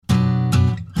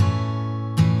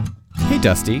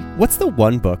Dusty, what's the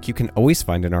one book you can always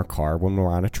find in our car when we're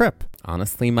on a trip?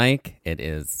 Honestly, Mike, it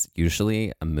is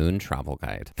usually a Moon travel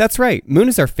guide. That's right. Moon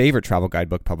is our favorite travel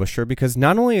guidebook publisher because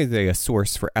not only are they a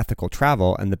source for ethical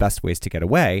travel and the best ways to get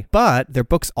away, but their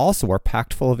books also are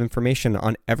packed full of information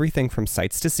on everything from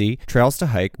sights to see, trails to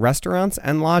hike, restaurants,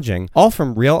 and lodging, all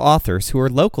from real authors who are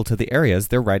local to the areas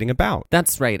they're writing about.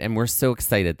 That's right, and we're so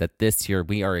excited that this year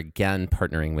we are again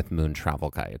partnering with Moon Travel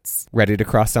Guides. Ready to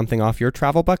cross something off your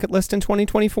travel bucket list in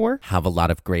 2024? Have a lot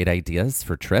of great ideas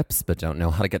for trips, but don't know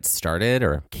how to get started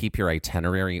or keep your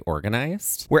itinerary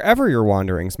organized? Wherever your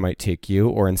wanderings might take you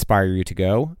or inspire you to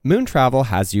go, Moon Travel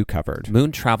has you covered.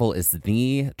 Moon Travel is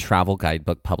the travel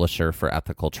guidebook publisher for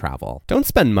ethical travel. Don't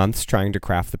spend months trying to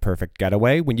craft the perfect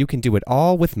getaway when you can do it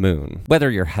all with Moon. Whether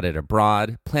you're headed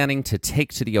abroad, planning to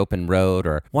take to the open road,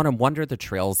 or want to wander the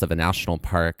trails of a national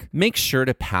park, make sure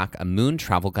to pack a Moon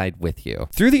travel guide with you.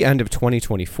 Through the end of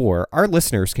 2024, our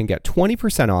listeners can get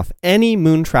 20% off any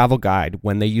Moon travel guide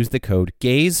when they use the code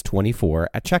GAZE24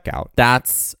 at checkout.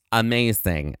 That's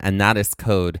amazing. And that is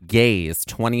code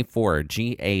GAZE24,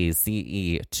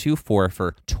 GAZE24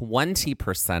 for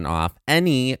 20% off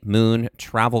any Moon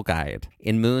travel guide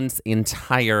in Moon's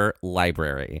entire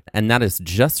library. And that is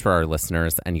just for our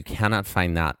listeners, and you cannot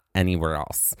find that anywhere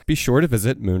else. Be sure to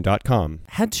visit moon.com.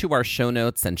 Head to our show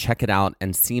notes and check it out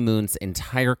and see Moon's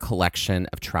entire collection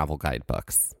of travel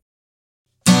guidebooks.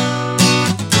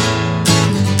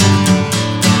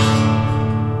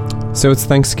 So it's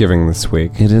Thanksgiving this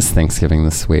week. It is Thanksgiving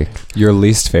this week. Your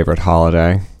least favorite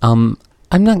holiday? I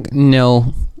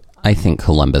think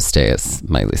Columbus Day is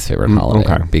my least favorite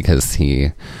holiday because he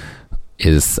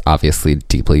is obviously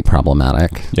deeply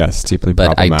problematic. Yes, deeply but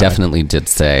problematic. But I definitely did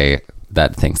say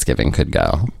that Thanksgiving could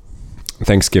go.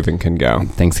 Thanksgiving can go.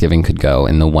 Thanksgiving could go,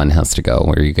 and the one has to go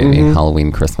where you get me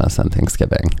Halloween, Christmas, and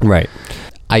Thanksgiving. Right.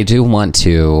 I do want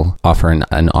to offer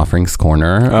an offerings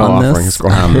corner on this.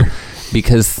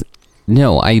 Because...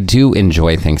 No, I do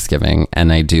enjoy Thanksgiving,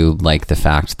 and I do like the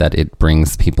fact that it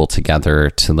brings people together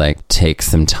to like take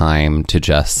some time to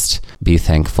just be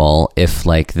thankful. If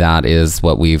like that is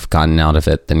what we've gotten out of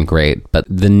it, then great. But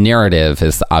the narrative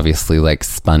is obviously like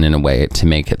spun in a way to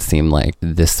make it seem like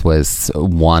this was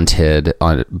wanted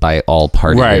by all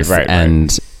parties. Right.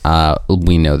 And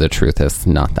we know the truth is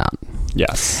not that.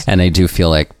 Yes. And I do feel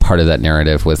like part of that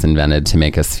narrative was invented to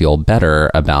make us feel better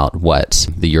about what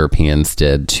the Europeans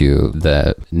did to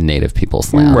the native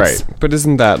people's lands. Right. But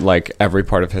isn't that like every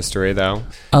part of history, though?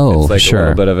 Oh, it's like sure. a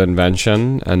little bit of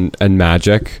invention and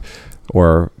magic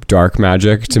or dark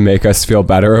magic to make us feel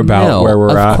better about where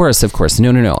we're at. Of course. No.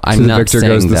 I'm not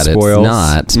saying that it's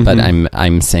not, but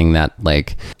I'm saying that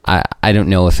like I don't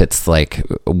know if it's like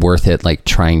worth it, like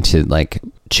trying to like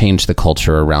change the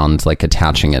culture around like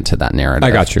attaching it to that narrative.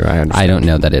 I got you. I understand. I don't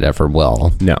know that it ever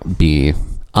will be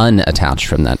unattached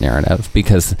from that narrative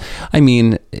because I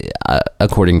mean,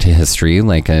 according to history,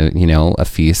 like a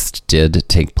feast did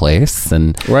take place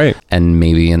and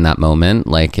maybe in that moment,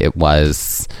 like it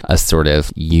was a sort of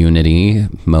unity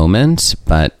moment,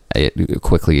 but it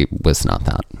quickly was not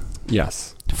that.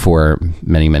 Yes. For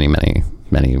many, many, many,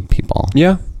 many people.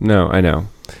 Yeah. No, I know.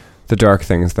 The dark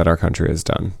things that our country has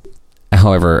done.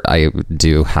 However, I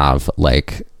do have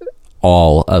like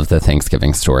all of the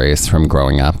Thanksgiving stories from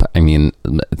growing up. I mean,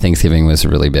 Thanksgiving was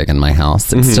really big in my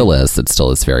house. It still is. It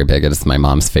still is very big. It is my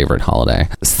mom's favorite holiday.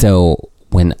 So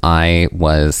when I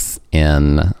was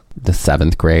in the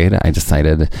 7th grade, I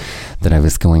decided that I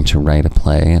was going to write a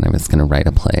play, and I was going to write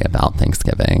a play about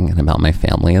Thanksgiving and about my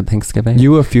family at Thanksgiving.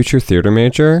 You a future theater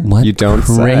major? What? You don't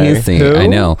crazy. Say. Who? I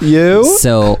know. You?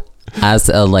 So as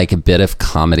a bit of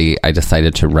comedy, I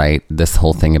decided to write this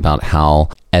whole thing about how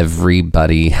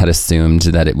everybody had assumed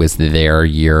that it was their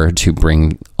year to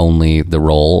bring only the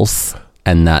rolls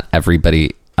and that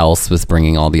everybody else was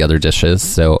bringing all the other dishes.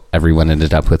 So everyone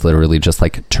ended up with literally just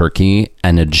like turkey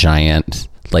and a giant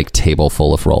like table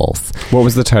full of rolls. What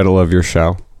was the title of your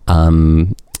show?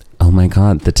 Oh my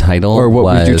God, the title Or what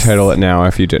would you title it now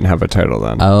if you didn't have a title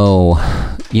then? Oh,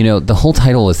 the whole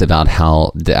title was about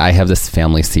how I have this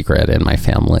family secret in my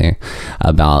family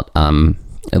about,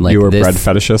 like you were bread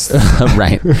fetishist?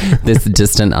 Right. This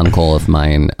distant uncle of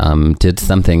mine did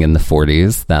something in the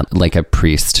 40s that like a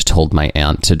priest told my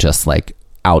aunt to just like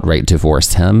outright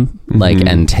divorce him, like,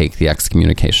 and take the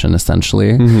excommunication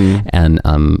essentially. And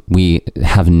we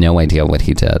have no idea what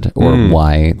he did or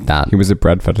why that. He was a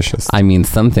bread fetishist. I mean,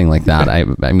 something like that.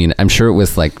 I mean, I'm sure it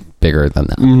was like bigger than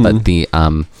that, but the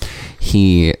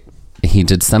he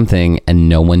did something and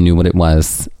no one knew what it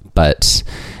was, but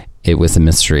it was a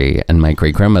mystery, and my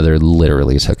great grandmother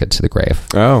literally took it to the grave.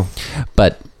 Oh,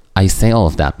 but I say all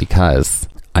of that because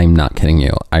I'm not kidding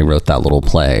you. I wrote that little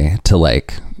play to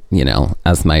like, you know,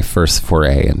 as my first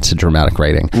foray into dramatic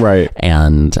writing. Right.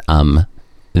 And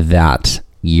that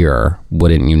year,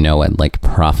 wouldn't you know it, like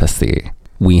prophecy,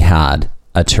 we had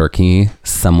a turkey.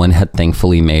 Someone had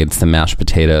thankfully made some mashed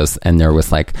potatoes, and there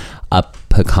was like a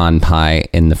pecan pie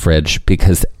in the fridge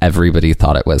because everybody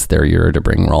thought it was their year to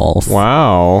bring rolls.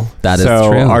 Wow. That is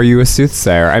true. Are you a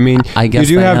soothsayer? I mean, I guess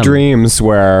you do have am. dreams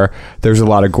where there's a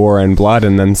lot of gore and blood,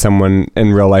 and then someone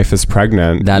in real life is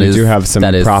pregnant. You do have some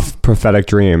prophetic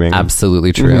dreaming.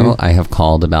 Absolutely true. I have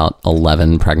called about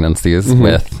 11 pregnancies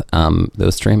with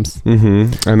those dreams. I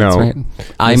know. That's right.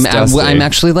 I'm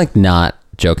actually like not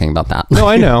joking about that. No,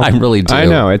 I know. I really do. I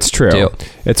know. It's true.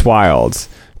 It's wild.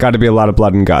 Got to be a lot of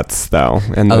blood and guts, though,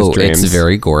 in those dreams. It's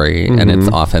very gory, and it's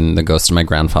often the ghost of my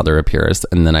grandfather appears,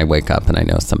 and then I wake up and I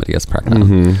know somebody is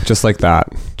pregnant. Just like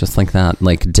that. Just like that.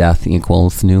 Like death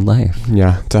equals new life.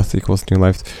 Yeah, death equals new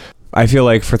life. I feel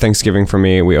like for Thanksgiving for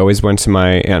me, we always went to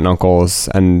my aunt and uncle's,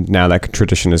 and now that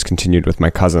tradition has continued with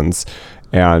my cousins.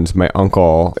 And my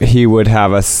uncle, he would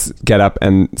have us get up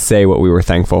and say what we were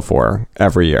thankful for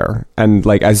every year. And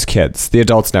like as kids, the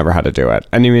adults never had to do it.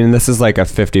 And I mean, this is like a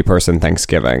 50-person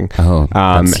Thanksgiving. Oh,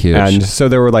 that's huge. And so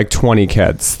there were like 20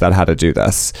 kids that had to do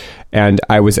this. And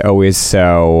I was always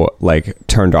so like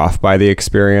turned off by the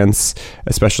experience,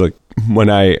 especially when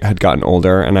I had gotten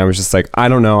older. And I was just like, I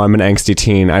don't know, I'm an angsty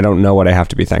teen. I don't know what I have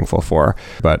to be thankful for.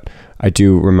 But I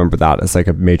do remember that as like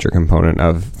a major component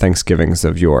of Thanksgivings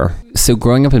of yore. So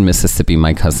growing up in Mississippi,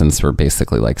 my cousins were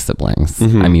basically like siblings.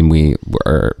 I mean, we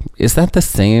were, is that the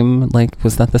same? Like,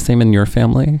 was that the same in your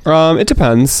family? It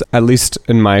depends. At least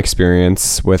in my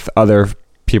experience with other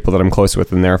people that I'm close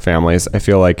with in their families, I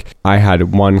feel like I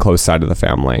had one close side of the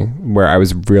family where I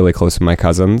was really close with my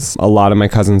cousins. A lot of my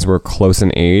cousins were close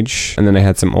in age, and then I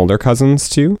had some older cousins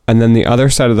too. And then the other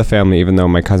side of the family, even though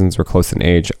my cousins were close in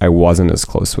age, I wasn't as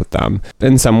close with them.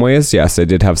 In some ways, yes, I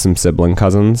did have some sibling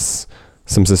cousins,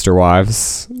 some sister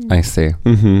wives. I see.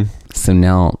 So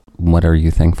now, what are you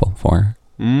thankful for?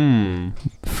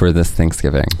 For this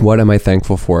Thanksgiving? What am I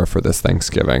thankful for this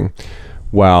Thanksgiving?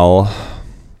 Well,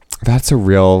 that's a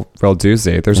real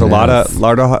doozy. There's a lot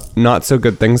of not so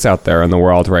good things out there in the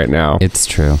world right now. It's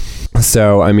true.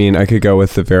 So, I mean, I could go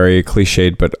with the very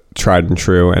cliched but tried and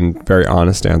true and very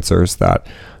honest answers that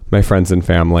my friends and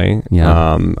family.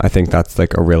 I think that's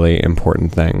like a really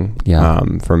important thing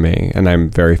for me. And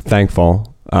I'm very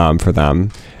thankful for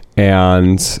them.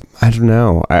 And I don't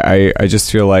know. I just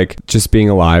feel like just being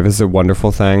alive is a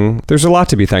wonderful thing. There's a lot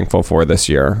to be thankful for this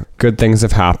year. Good things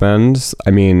have happened.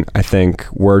 I mean, I think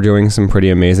we're doing some pretty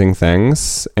amazing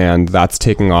things, and that's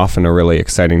taking off in a really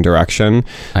exciting direction.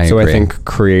 I agree. I think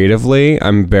creatively,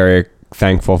 I'm very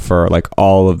thankful for like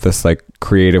all of this like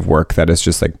creative work that is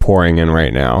just like pouring in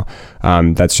right now.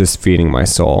 That's just feeding my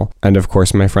soul. And of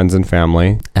course, my friends and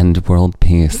family. And world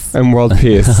peace. And world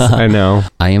peace. I know.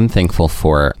 I am thankful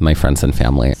for my friends and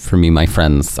family. For me, my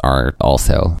friends are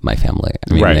also my family.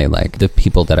 I mean, they like the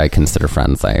people that I consider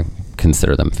friends, I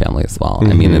consider them family as well.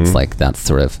 I mean, it's like that's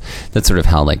sort of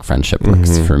how like friendship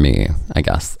works for me, I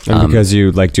guess. And because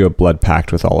you like do a blood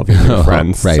pact with all of your new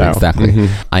friends. Right, exactly.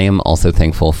 I am also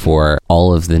thankful for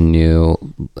all of the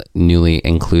newly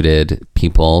included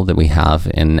people that we have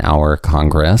in our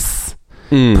Congress.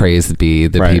 Praise be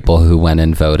the people who went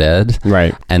and voted.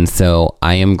 Right. And so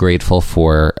I am grateful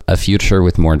for a future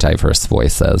with more diverse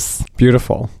voices.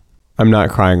 Beautiful. I'm not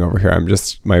crying over here.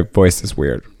 My voice is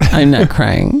weird. I'm not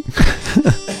crying.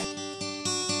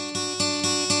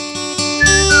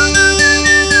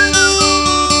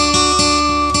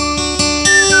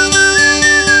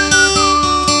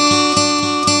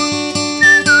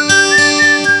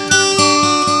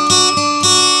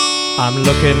 I'm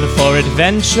looking for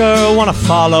adventure, wanna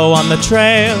follow on the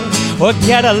trail, or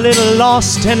get a little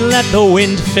lost and let the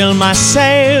wind fill my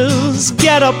sails.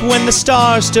 Get up when the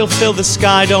stars still fill the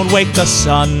sky, don't wake the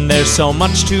sun, there's so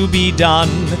much to be done,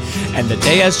 and the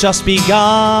day has just begun.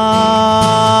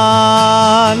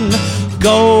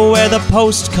 Go where the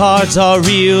postcards are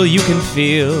real, you can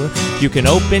feel, you can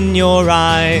open your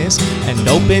eyes and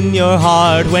open your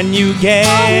heart when you gaze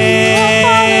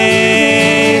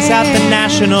at the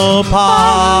national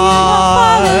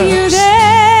parks.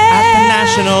 At the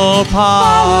national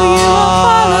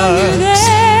parks.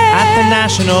 At the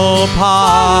national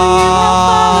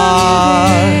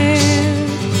parks.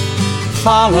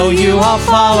 Follow you, I'll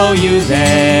follow you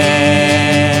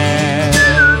there.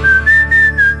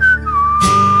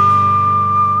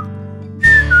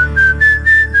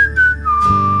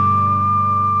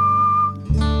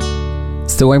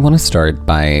 So I want to start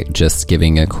by just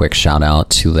giving a quick shout out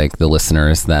to like the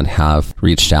listeners that have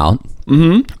reached out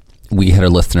we had a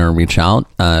listener reach out,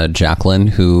 Jacqueline,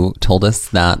 who told us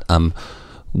that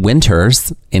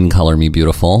winters in Color Me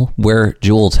Beautiful wear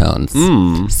jewel tones.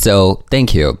 So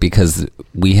thank you, because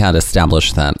we had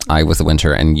established that I was a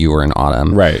winter and you were an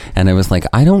autumn. Right. And I was like,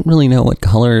 I don't really know what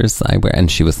colors I wear.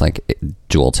 And she was like,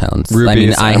 jewel tones. Rubies, I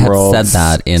mean, I emeralds, had said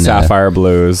that in sapphire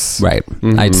blues. Right.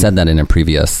 I'd said that in a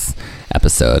previous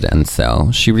episode, and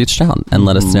so she reached out and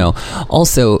let us know.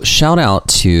 Also, shout out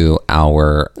to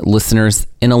our listeners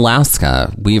in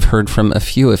Alaska. We've heard from a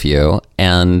few of you,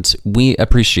 and we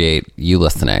appreciate you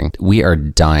listening. We are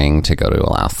dying to go to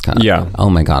Alaska. Yeah. Oh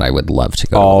my God, I would love to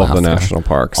go All to of Alaska. the national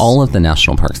parks. All of the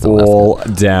national parks of All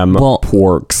Alaska. dem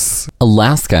porks.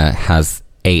 Alaska has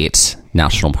 8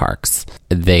 national parks.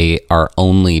 They are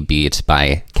only beat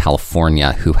by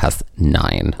California, who has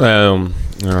 9.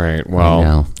 All right.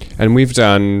 Well, and we've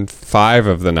done 5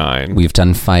 of the 9. We've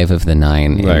done 5 of the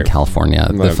 9 in California.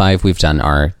 The 5 we've done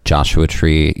are Joshua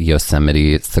Tree,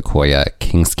 Yosemite, Sequoia,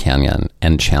 Kings Canyon,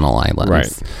 and Channel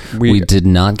Islands. Right. We did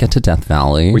not get to Death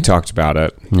Valley. We talked about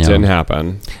it. Yeah. Didn't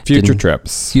happen. Future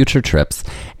trips.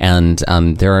 And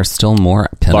there are still more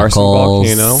pinnacles.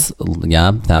 Larson Volcano.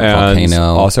 Yeah, that and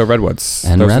volcano. Also redwoods.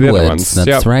 And Those redwoods. are the other ones.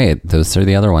 That's right. Those are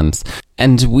the other ones.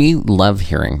 And we love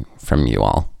hearing from you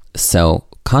all. So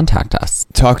contact us.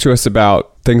 Talk to us about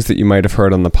things that you might have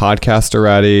heard on the podcast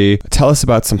already. Tell us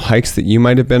about some hikes that you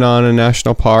might have been on in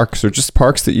national parks or just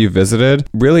parks that you visited.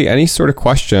 Really, any sort of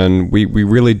question. We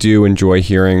really do enjoy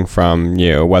hearing from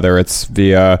you, whether it's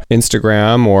via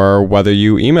Instagram or whether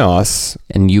you email us.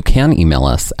 And you can email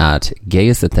us at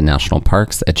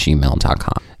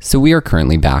gazeatthenationalparks@gmail.com. So we are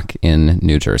currently back in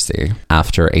New Jersey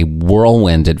after a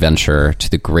whirlwind adventure to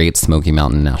the Great Smoky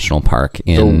Mountain National Park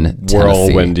in Tennessee.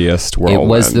 Whirlwindiest whirlwind. It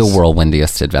was the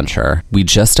whirlwindiest adventure. We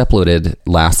just uploaded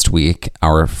last week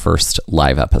our first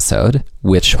live episode,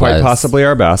 which quite was possibly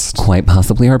our best. Quite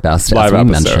possibly our best, live as we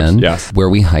episode, mentioned, yes. where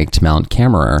we hiked Mount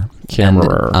Camerer.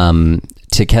 And,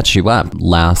 to catch you up,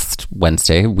 last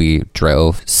Wednesday, we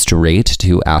drove straight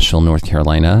to Asheville, North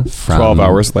Carolina. From 12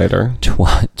 hours later.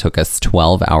 Took us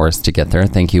 12 hours to get there.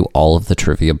 Thank you, all of the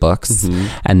trivia books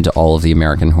and all of the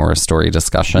American Horror Story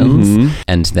discussions.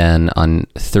 And then on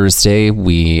Thursday,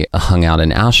 we hung out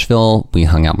in Asheville. We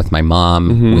hung out with my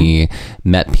mom. We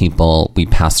met people. We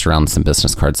passed around some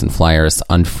business cards and flyers.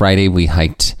 On Friday, we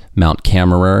hiked Mount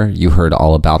Camerer. You heard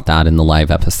all about that in the live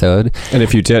episode. And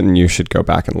if you didn't, you should go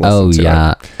back and listen to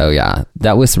it. Oh yeah.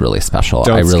 That was really special.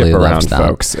 Don't I really skip around, loved that.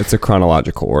 folks. It's a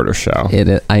chronological order show.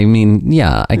 I mean,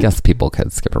 yeah, I guess people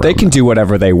could skip around. They can do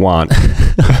whatever they want.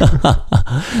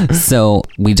 So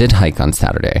we did hike on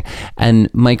Saturday. And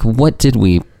Mike, what did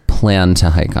we plan to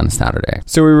hike on Saturday?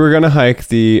 So we were going to hike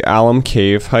the Alum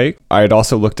Cave hike. I had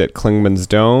also looked at Klingman's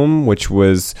Dome, which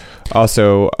was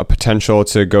also a potential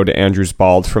to go to Andrews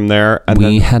Bald from there. And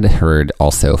we had heard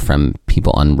also from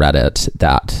people on Reddit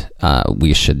that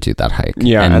we should do that hike.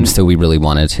 Yeah. And so we really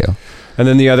wanted to. And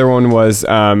then the other one was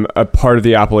a part of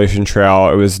the Appalachian Trail.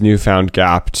 It was Newfound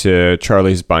Gap to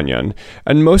Charlie's Bunyan.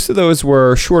 And most of those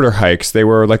were shorter hikes. They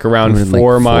were like around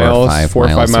 4 miles, 4 or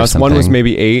 5 miles. One was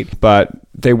maybe 8, but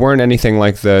they weren't anything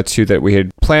like the 2 that we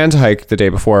had planned to hike the day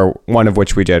before, one of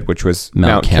which we did, which was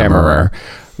Mount Camerer.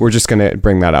 We're just going to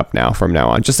bring that up now from now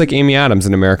on. Just like Amy Adams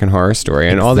in American Horror Story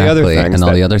and all the other things. And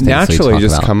all the other things naturally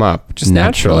just about. come up. Just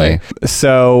naturally.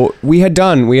 So we had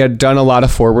done a lot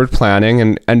of forward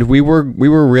planning and we were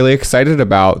really excited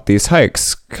about these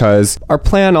hikes because our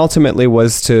plan ultimately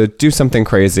was to do something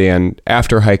crazy, and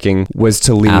after hiking was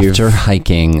to leave. After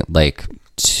hiking, like,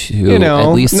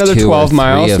 at least another 2 12 or 3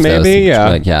 miles, of maybe.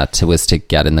 Those, was to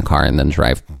get in the car and then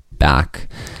drive back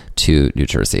to New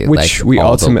Jersey, which we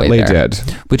ultimately did.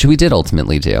 Which we did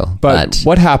ultimately do. But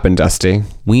what happened, Dusty?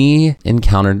 We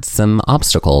encountered some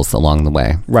obstacles along the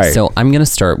way. Right. So I'm going to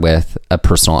start with a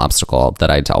personal obstacle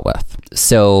that I dealt with.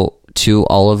 So to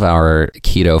all of our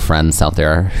keto friends out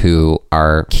there who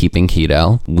are keeping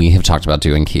keto, we have talked about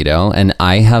doing keto, and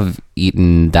I have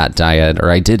eaten that diet,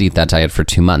 or I did eat that diet for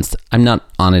 2 months. I'm not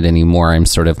on it anymore. I'm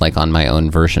sort of like on my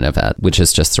own version of it, which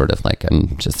is just sort of like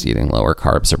I'm just eating lower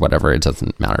carbs or whatever. It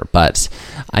doesn't matter. But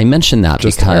I mentioned that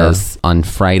because on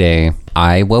Friday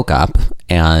I woke up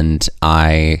and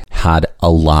I had a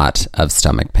lot of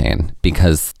stomach pain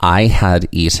because I had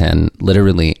eaten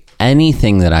literally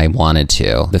anything that I wanted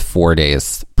to the 4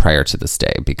 days prior to this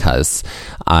day, because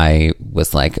I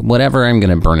was like, whatever, I'm going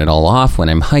to burn it all off when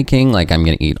I'm hiking. Like, I'm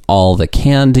going to eat all the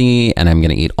candy and I'm going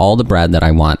to eat all the bread that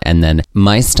I want. And then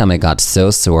my stomach got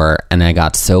so sore and I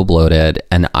got so bloated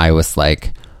and I was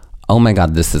like, oh my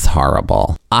God, this is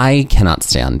horrible. I cannot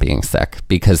stand being sick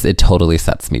because it totally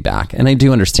sets me back. And I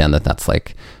do understand that that's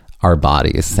like our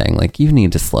bodies saying like, you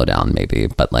need to slow down maybe.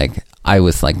 But like, I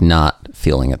was like not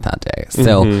feeling it that day.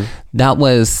 So that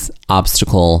was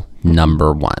obstacle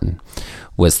number 1.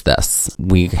 Was this.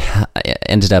 We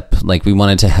ended up, like, we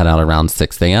wanted to head out around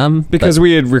 6 a.m. Because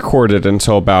we had recorded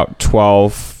until about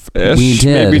 12-ish. We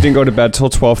did. Maybe we didn't go to bed till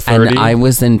 12:30. And I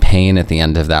was in pain at the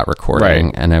end of that recording.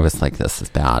 Right. And I was like, this is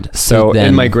bad. So then,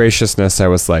 in my graciousness, I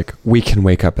was like, we can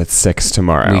wake up at 6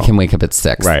 tomorrow. We can wake up at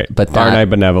 6. Right. But that, aren't I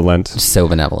benevolent? So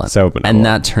benevolent. So benevolent. And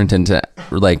that turned into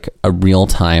like a real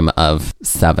time of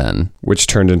 7. Which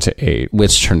turned into 8.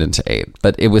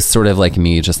 But it was sort of like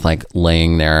me just like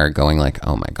laying there going like,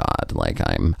 oh my God, like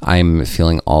I'm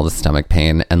feeling all the stomach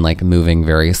pain and like moving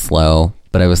very slow.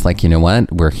 But I was like, you know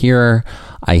what? We're here.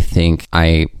 I think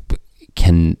I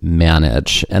can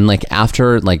manage. And like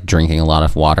after like drinking a lot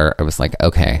of water, I was like,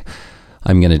 okay,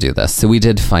 I'm going to do this. So we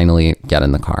did finally get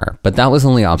in the car. But that was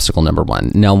only obstacle number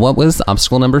 1. Now, what was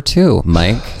obstacle number 2,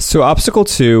 Mike? So obstacle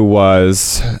 2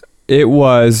 was... It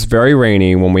was very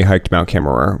rainy when we hiked Mount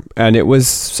Kimmerer, and it was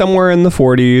somewhere in the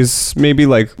 40s, maybe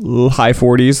like high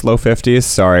 40s, low 50s.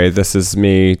 Sorry, this is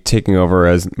me taking over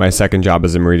as my second job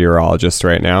as a meteorologist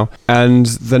right now. And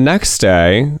the next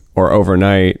day, or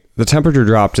overnight, the temperature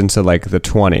dropped into like the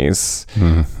 20s.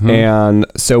 Mm-hmm. And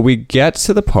so we get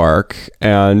to the park,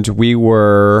 and we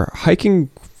were hiking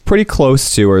pretty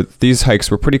close to, or these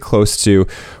hikes were pretty close to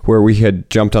where we had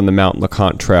jumped on the Mount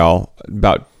LeConte Trail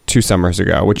about 2 summers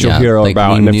ago, which you'll hear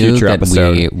about in a future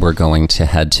episode. We were going to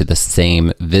head to the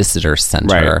same visitor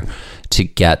center to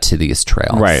get to these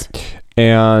trails. Right.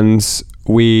 And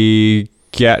we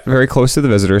get very close to the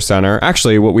visitor center.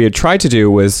 Actually, what we had tried to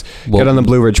do was get on the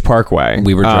Blue Ridge Parkway.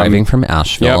 We were driving from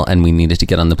Asheville, and we needed to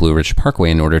get on the Blue Ridge Parkway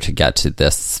in order to get to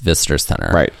this visitor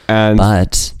center. Right.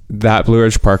 But that Blue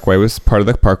Ridge Parkway was part of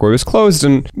the parkway was closed,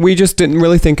 and we just didn't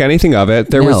really think anything of it.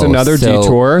 There was another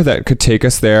detour that could take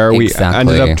us there.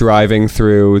 Exactly. We ended up driving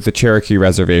through the Cherokee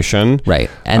Reservation. Right.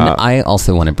 And I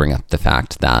also want to bring up the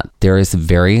fact that there is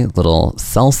very little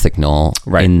cell signal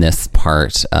in this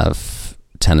part of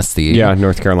Tennessee. Yeah,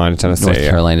 North Carolina,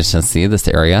 Tennessee, this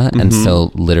area. Mm-hmm. And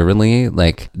so literally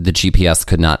like the GPS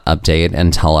could not update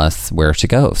and tell us where to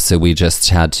go. So we just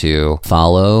had to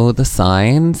follow the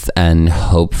signs and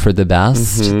hope for the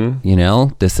best. Mm-hmm. You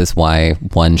know, this is why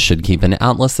one should keep an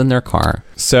atlas in their car.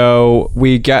 So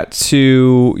we get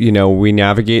to, we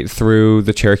navigate through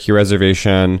the Cherokee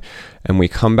Reservation, and we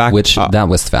come back. That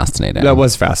was fascinating. That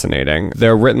was fascinating.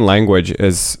 Their written language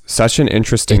is such an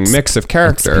interesting mix of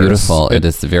characters. It's beautiful. It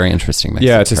is a very interesting mix of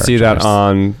characters. Yeah, to see that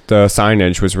on the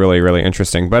signage was really, really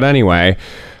interesting. But anyway,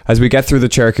 as we get through the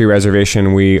Cherokee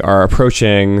Reservation, we are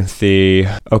approaching the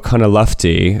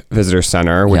Oconaluftee Visitor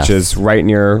Center, which is right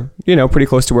near, pretty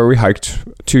close to where we hiked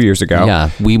 2 years ago.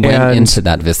 Yeah, we went into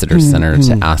that visitor center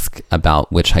to ask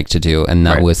about which hike to do, and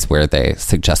that was where they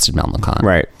suggested Mount LeConte.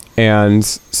 Right. And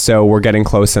so we're getting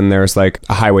close, and there's like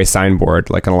a highway signboard,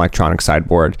 like an electronic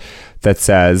signboard that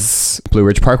says Blue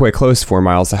Ridge Parkway closed 4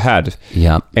 miles ahead.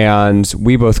 Yep. And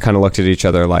we both kind of looked at each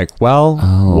other like,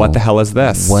 what the hell is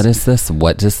this? What is this?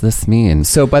 What does this mean?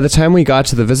 So by the time we got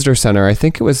to the visitor center, I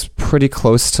think it was pretty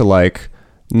close to like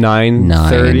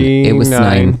 9:30. It was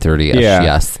 9:30ish,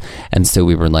 yes. And so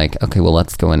we were like, okay, well,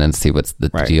 let's go in and see what the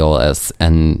deal is.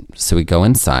 And so we go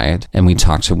inside and we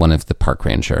talk to one of the park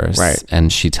rangers. Right.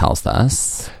 And she tells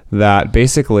us that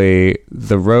basically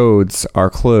the roads are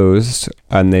closed,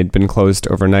 and they'd been closed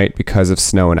overnight because of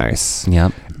snow and ice.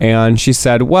 Yep. And she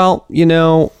said, well,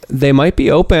 they might be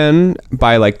open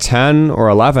by like 10 or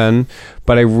 11,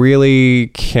 but I really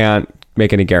can't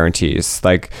make any guarantees.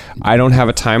 Like, I don't have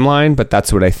a timeline, but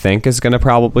that's what I think is going to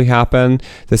probably happen.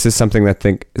 This is something that I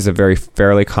think is a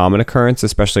fairly common occurrence,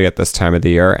 especially at this time of the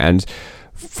year. And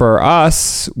for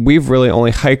us, we've really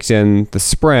only hiked in the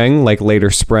spring, like later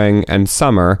spring and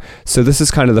summer. So this is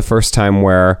kind of the first time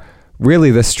where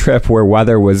really this trip where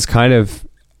weather was kind of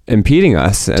impeding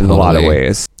us in a lot of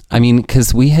ways. I mean,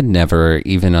 because we had never,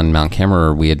 even on Mount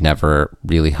Kimmerer, we had never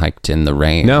really hiked in the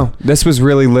rain. No, this was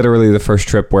really literally the first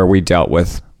trip where we dealt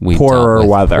with poorer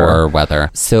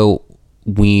weather. So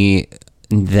we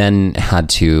then had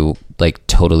to like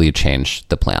totally change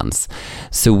the plans.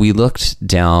 So we looked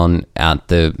down at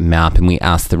the map and we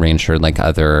asked the ranger like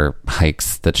other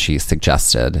hikes that she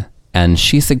suggested. And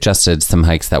she suggested some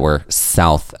hikes that were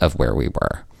south of where we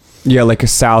were. Yeah, like a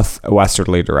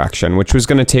southwesterly direction, which was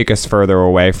going to take us further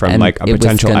away from like a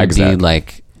potential exit. It was going to be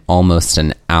like almost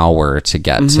an hour to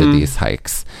get to these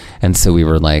hikes. And so we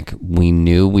were like, we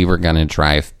knew we were going to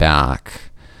drive back.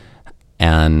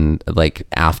 And like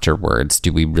afterwards,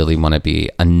 do we really want to be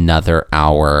another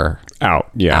hour out?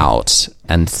 Yeah.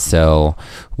 And so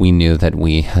we knew that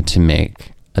we had to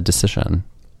make a decision.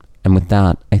 And with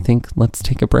that, I think let's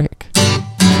take a break.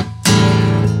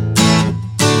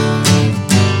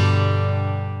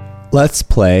 Let's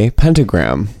play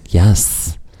Pentagram.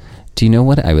 Yes. Do you know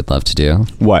what I would love to do?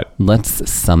 What? Let's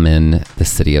summon the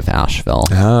city of Asheville.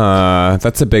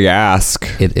 That's a big ask.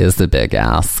 It is a big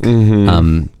ask.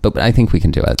 Mm-hmm. But I think we can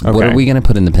do it. Okay. What are we going to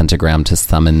put in the pentagram to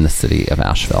summon the city of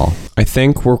Asheville? I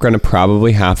think we're going to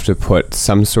probably have to put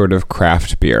some sort of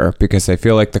craft beer, because I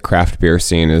feel like the craft beer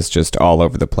scene is just all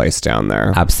over the place down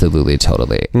there. Absolutely,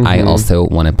 totally. Mm-hmm. I also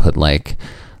want to put like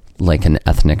an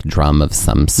ethnic drum of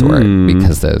some sort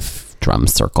because of Drum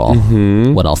Circle.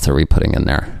 Mm-hmm. What else are we putting in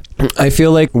there? I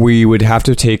feel like we would have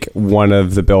to take one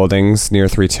of the buildings near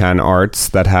 310 Arts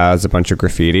that has a bunch of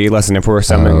graffiti. Listen, if we're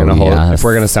summoning if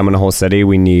we're going to summon a whole city,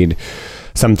 we need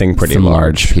something pretty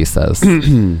large pieces.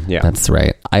 Yeah, that's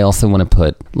right. I also want to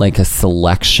put like a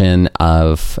selection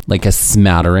of like a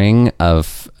smattering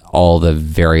of all the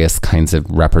various kinds of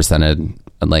represented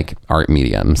like art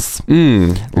mediums,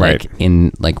 right, like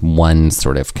in like one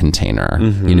sort of container.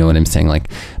 You know what I'm saying? Like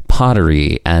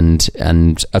pottery and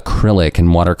acrylic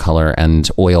and watercolor and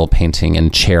oil painting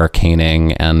and chair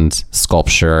caning and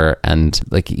sculpture, and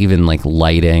like even like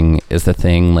lighting is the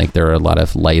thing. Like there are a lot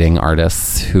of lighting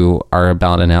artists who are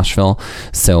about in Asheville,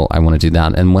 so I want to do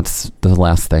that. And what's the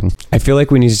last thing? I feel like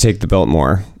we need to take the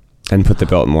Biltmore and put the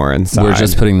Biltmore inside. We're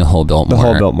just putting the whole Biltmore. The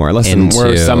whole Biltmore. Listen,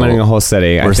 we're summoning a whole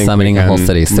city. We're summoning a whole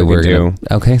city, so we're gonna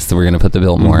put the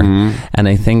Biltmore, and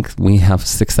I think we have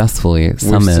successfully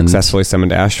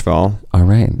summoned Asheville. All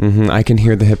right. I can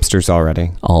hear the hipsters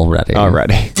already.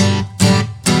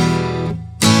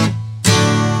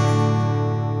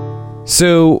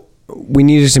 So we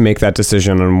needed to make that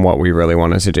decision on what we really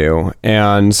wanted to do,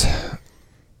 and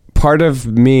part of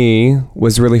me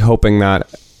was really hoping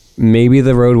that maybe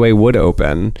the roadway would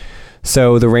open.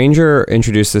 So the ranger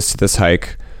introduced us to this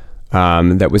hike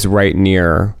that was right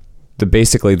near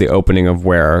basically the opening of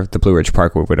where the Blue Ridge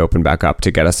Parkway would open back up to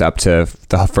get us up to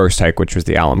the first hike, which was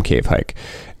the Alum Cave hike.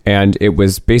 And it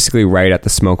was basically right at the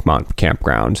Smokemont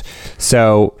campground.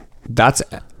 So that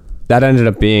ended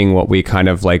up being what we kind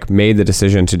of like made the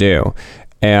decision to do.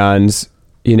 And,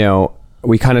 you know,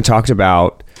 we kind of talked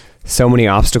about so many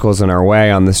obstacles in our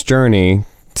way on this journey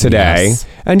today,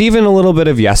 and even a little bit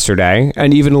of yesterday,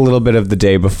 and even a little bit of the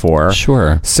day before.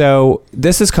 Sure. So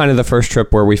this is kind of the first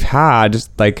trip where we've had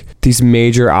like these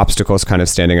major obstacles kind of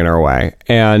standing in our way.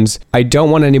 And I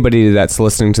don't want anybody that's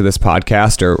listening to this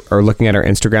podcast or looking at our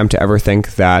Instagram to ever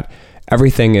think that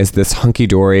everything is this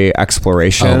hunky-dory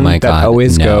exploration that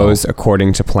always goes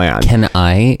according to plan. Can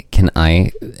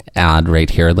I add right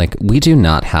here, like, we do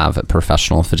not have a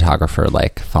professional photographer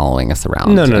like following us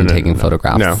around and taking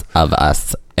photographs of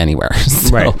us anywhere.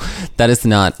 So that is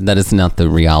not the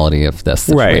reality of this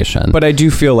situation. Right. But I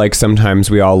do feel like sometimes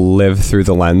we all live through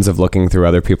the lens of looking through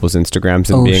other people's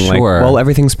Instagrams and being like, well,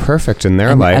 everything's perfect in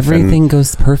their life. Everything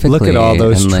goes perfectly. Look at all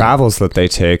those travels that they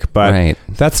take. But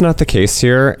that's not the case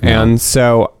here. No. And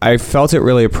so I felt it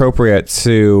really appropriate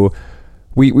to,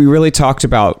 we really talked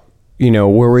about, you know,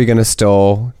 were we going to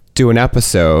still do an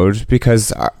episode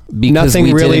because nothing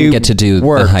we really didn't get to do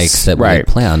the hikes that we had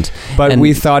planned. But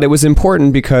we thought it was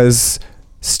important because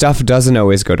stuff doesn't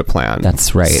always go to plan.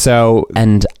 That's right. So,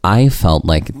 and I felt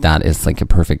like that is like a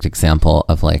perfect example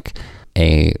of like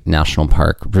a national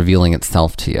park revealing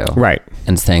itself to you. Right.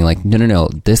 And saying like, no,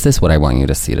 this is what I want you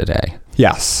to see today.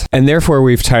 Yes. And therefore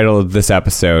we've titled this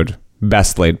episode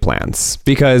Best Laid Plans,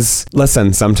 because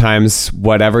listen, sometimes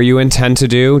whatever you intend to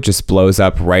do just blows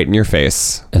up right in your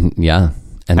face. And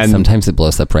sometimes it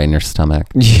blows up right in your stomach.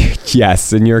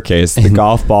 Yes, in your case, the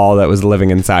golf ball that was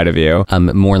living inside of you.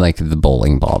 More like the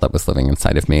bowling ball that was living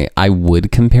inside of me. I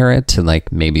would compare it to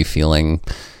like maybe feeling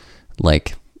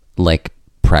like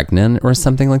pregnant or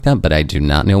something like that, but I do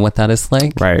not know what that is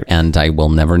like. Right. And I will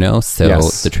never know. So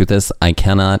the truth is, I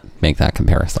cannot make that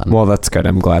comparison. Well, that's good.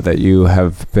 I'm glad that you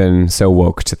have been so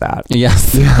woke to that.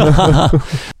 Yes.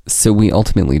 So we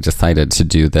ultimately decided to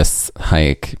do this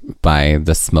hike by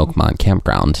the Smokemont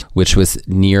campground, which was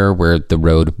near where the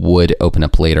road would open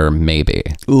up later, maybe.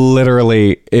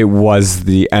 Literally, it was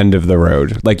the end of the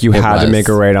road. Like you had to make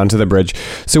a right onto the bridge.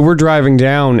 So we're driving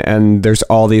down and there's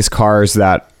all these cars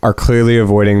that are clearly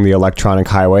avoiding the electronic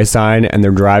highway sign, and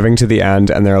they're driving to the end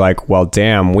and they're like, well,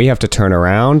 damn, we have to turn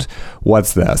around.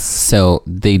 What's this? So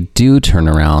they do turn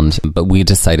around, but we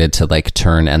decided to like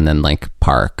turn and then like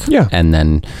park. Yeah. And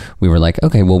then we were like,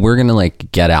 okay, well, we're going to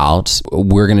like get out.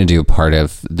 We're going to do part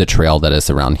of the trail that is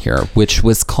around here, which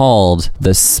was called the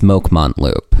Smokemont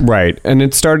Loop. Right. And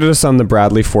it started us on the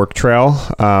Bradley Fork Trail,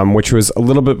 which was a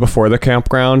little bit before the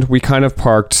campground. We kind of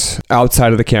parked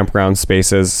outside of the campground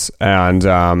spaces and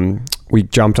We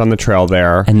jumped on the trail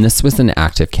there. And this was an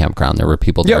active campground. There were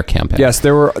people there camping. Yes,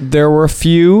 there were a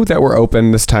few that were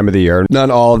open this time of the year.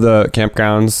 Not all of the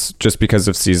campgrounds, just because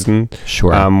of season,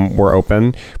 were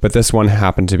open. But this one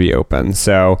happened to be open.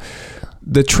 So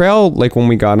the trail, like when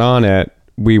we got on it,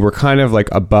 we were kind of like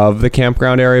above the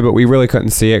campground area, but we really couldn't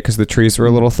see it because the trees were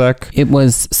a little thick. It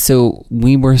was, so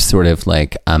we were sort of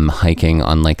like hiking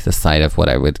on like the side of what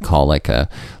I would call like a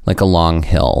long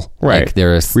hill. Right.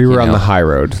 Like we were on the high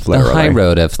road, literally. The high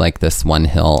road of like this one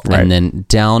hill. Right. And then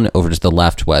down over to the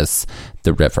left was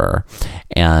the river.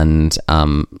 And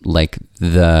like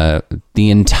the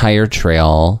entire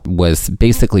trail was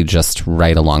basically just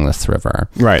right along this river.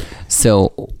 Right.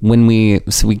 So we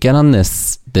get on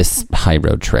this high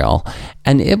road trail,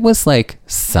 and it was like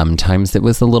sometimes it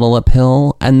was a little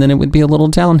uphill, and then it would be a little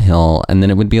downhill, and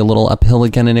then it would be a little uphill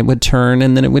again, and it would turn,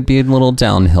 and then it would be a little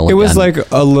downhill again. It was like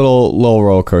a little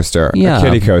roller coaster, a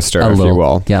kiddie coaster, if you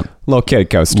will. Yep. Little kid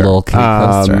coaster. Little kid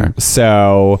coaster.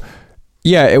 So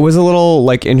yeah, it was a little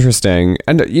like interesting.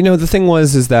 And the thing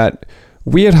is that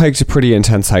we had hiked a pretty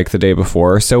intense hike the day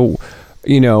before. So,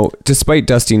 despite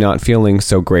Dusty not feeling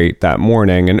so great that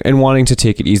morning and wanting to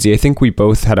take it easy, I think we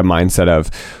both had a mindset of,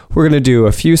 we're going to do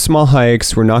a few small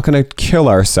hikes. We're not going to kill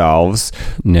ourselves.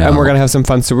 No. And we're going to have some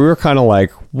fun. So we were kind of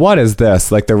like, what is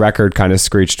this? Like the record kind of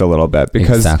screeched a little bit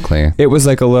because it was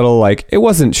like a little like, it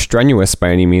wasn't strenuous by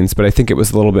any means, but I think it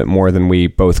was a little bit more than we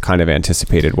both kind of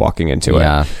anticipated walking into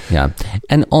it. Yeah.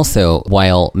 And also,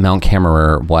 while Mount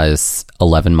Camerer was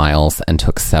 11 miles and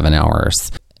took 7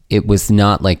 hours, it was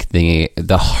not like the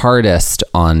hardest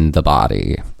on the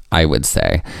body, I would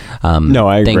say. No,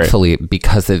 I agree. Thankfully,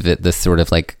 because of it, the sort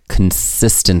of like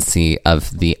consistency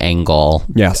of the angle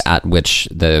at which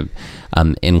the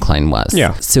incline was.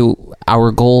 Yeah. So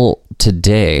our goal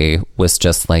today was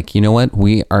just like, you know what?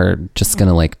 We are just going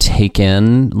to like take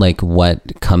in like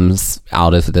what comes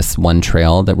out of this one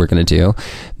trail that we're going to do.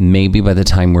 Maybe by the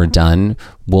time we're done,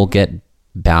 we'll get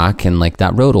back and like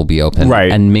that road will be open,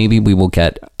 right? And maybe we will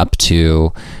get up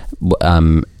to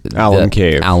Alum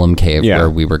Cave, where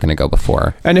we were going to go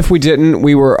before. And if we didn't,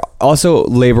 we were also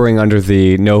laboring under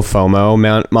the no FOMO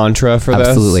mantra for this.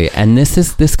 Absolutely. And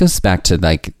this goes back to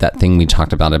like that thing we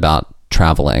talked about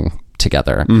traveling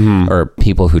together, or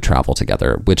people who travel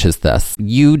together, which is this: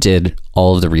 you did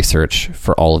all of the research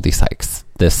for all of these hikes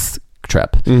this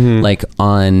trip. Like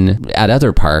at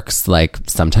other parks, like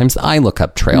sometimes I look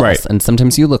up trails and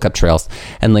sometimes you look up trails,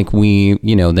 and like we,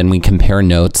 then we compare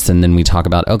notes, and then we talk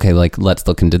about, okay, like let's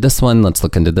look into this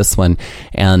one,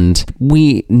 and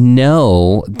we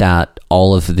know that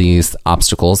all of these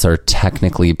obstacles are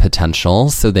technically potential,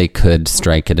 so they could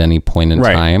strike at any point in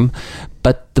time.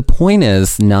 But the point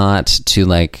is not to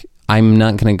like, I'm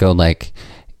not going to go like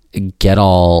get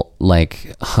all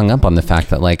like hung up on the fact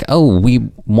that like, oh, we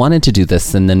wanted to do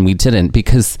this and then we didn't,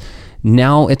 because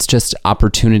now it's just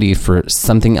opportunity for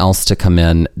something else to come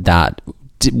in that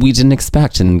we didn't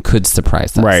expect and could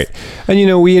surprise us. Right.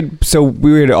 And we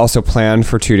had also planned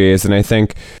for 2 days, and I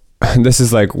think this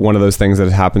is like one of those things that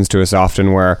happens to us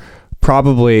often, where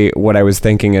probably what I was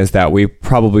thinking is that we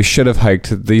probably should have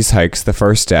hiked these hikes the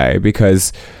first day,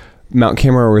 because Mount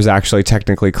Camerer was actually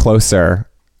technically closer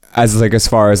as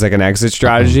far as like an exit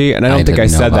strategy. And I don't think I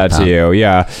said that to you.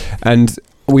 Yeah. And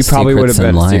we probably would have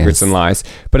been secrets and lies.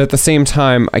 But at the same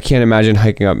time, I can't imagine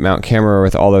hiking up Mount Camerer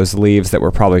with all those leaves that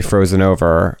were probably frozen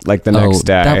over like the next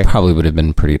day. That probably would have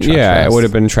been pretty treacherous. Yeah, it would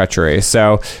have been treachery.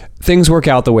 So things work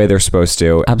out the way they're supposed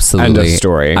to. Absolutely. End of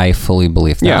story. I fully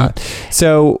believe that. Yeah.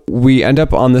 So we end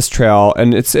up on this trail,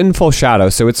 and it's in full shadow,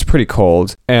 so it's pretty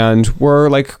cold. And we're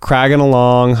like cragging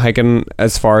along, hiking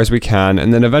as far as we can.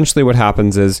 And then eventually what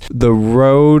happens is the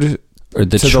road... Or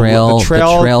the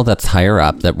trail that's higher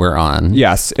up that we're on.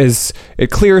 Yes, it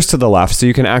clears to the left, so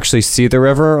you can actually see the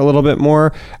river a little bit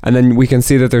more, and then we can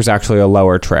see that there's actually a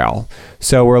lower trail.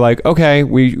 So we're like, okay,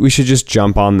 we should just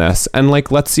jump on this, and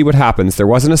like, let's see what happens. There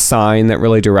wasn't a sign that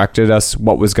really directed us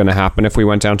what was going to happen if we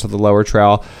went down to the lower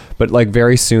trail, but like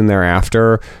very soon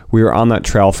thereafter, we were on that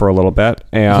trail for a little bit.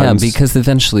 And because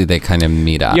eventually they kind of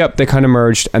meet up. Yep, they kind of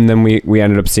merged, and then we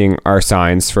ended up seeing our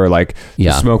signs for like the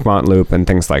Smokemont Loop and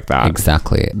things like that.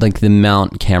 Exactly. Like the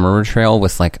Mount Camerer Trail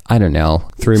was like, I don't know,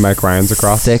 3 Mike Ryans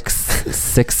across,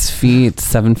 6 feet,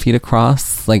 7 feet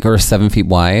across, like, or 7 feet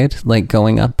wide, like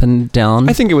going up and down.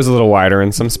 I think it was a little wider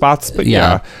in some spots, but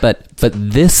yeah. But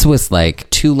this was like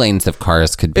 2 lanes of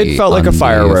cars could be. It felt like a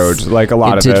fire road, like a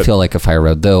lot of it. It did feel like a fire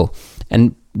road though.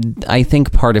 And I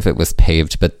think part of it was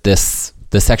paved, but the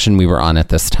section we were on at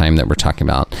this time that we're talking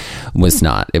about was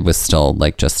not. It was still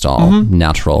like just all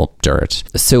natural dirt.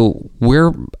 So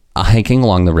we're hiking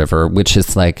along the river, which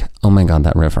is like, oh my God,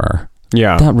 that river.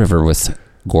 Yeah. That river was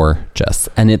gorgeous,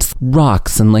 and it's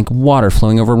rocks and like water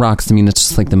flowing over rocks. I mean, it's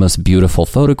just like the most beautiful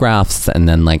photographs, and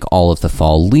then like all of the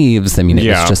fall leaves. I mean, it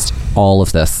was just all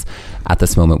of this at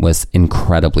this moment was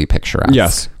incredibly picturesque.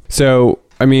 Yes. So,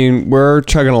 I mean, we're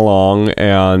chugging along,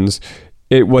 and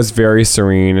it was very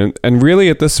serene, and really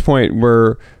at this point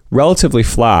we're relatively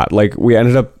flat. Like, we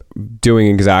ended up doing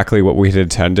exactly what we had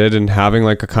intended and having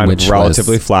like a kind of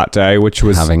relatively flat day, which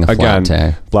was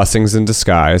again blessings in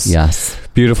disguise. Yes,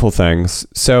 beautiful things.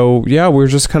 So yeah, we're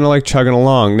just kind of like chugging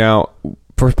along. Now,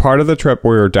 for part of the trip,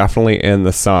 we were definitely in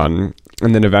the sun,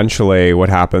 and then eventually what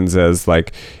happens is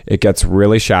like it gets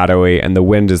really shadowy and the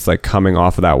wind is like coming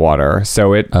off of that water,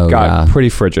 so it got pretty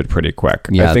frigid pretty quick.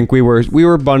 I think we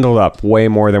were bundled up way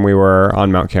more than we were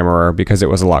on Mount Cameroon because it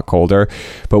was a lot colder,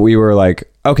 but we were like,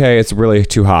 okay, it's really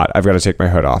too hot, I've got to take my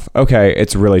hood off. Okay,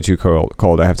 it's really too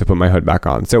cold, I have to put my hood back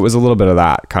on. So it was a little bit of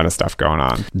that kind of stuff going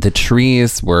on. The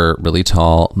trees were really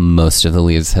tall. Most of the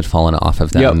leaves had fallen off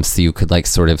of them. So you could like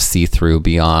sort of see through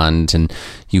beyond, and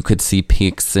you could see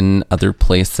peaks in other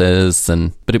places.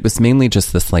 But it was mainly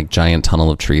just this like giant tunnel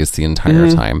of trees the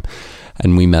entire time.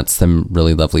 And we met some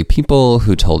really lovely people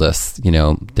who told us,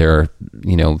 there are,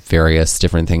 various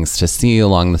different things to see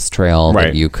along this trail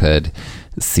that you could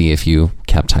see if you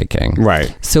kept hiking.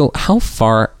 Right. So how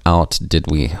far out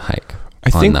did we hike? I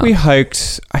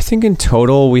think in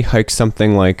total we hiked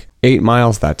something like 8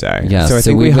 miles that day. Yeah. So I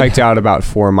think we hiked out about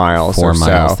 4 miles or so. 4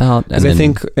 miles out. And I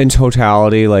think in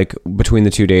totality, like between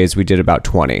the 2 days, we did about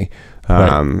 20.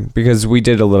 Because we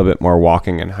did a little bit more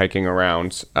walking and hiking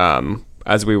around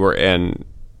as we were in,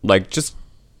 like, just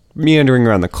meandering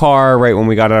around the car right when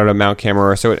we got out of Mount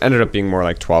Cameroon. So it ended up being more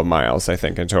like 12 miles, I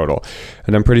think, in total.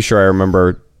 And I'm pretty sure I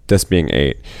remember this being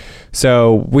 8.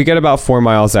 So we get about 4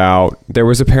 miles out. There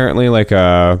was apparently like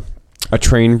a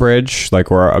train bridge, like,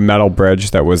 or a metal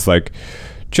bridge that was like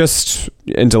just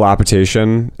in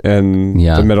dilapidation in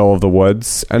the middle of the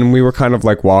woods, and we were kind of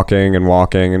like walking, and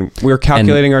we were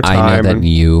calculating our time. I know that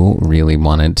you really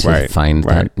wanted to find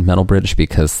that metal bridge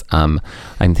because I'm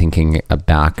thinking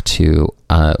back to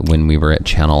when we were at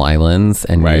Channel Islands,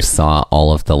 and you saw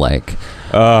all of the like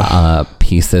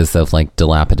pieces of like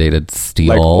dilapidated steel,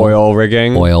 like oil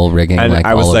rigging, and like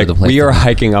I was all like, over the place. We are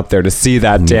hiking up there to see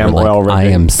that damn oil rigging. I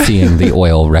am seeing the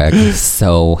oil rig,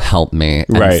 so help me.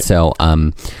 And so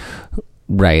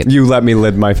you let me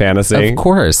live my fantasy. Of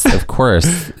course.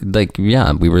 Like,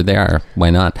 yeah, we were there. Why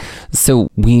not? So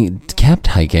we kept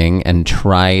hiking and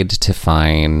tried to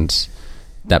find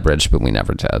that bridge, but we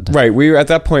never did. Right. We were at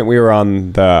that point. We were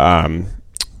on the.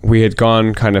 We had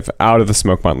gone kind of out of the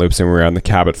Smokemont Loops, and we were on the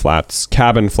Cabin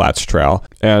Flats Trail,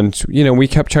 and we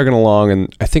kept chugging along.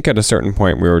 And I think at a certain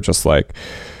point we were just like,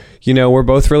 we're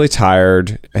both really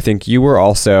tired. I think you were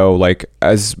also like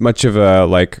as much of a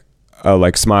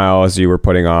smile as you were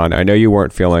putting on. I know you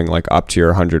weren't feeling like up to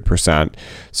your 100%.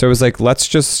 So it was like, let's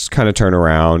just kind of turn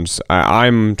around.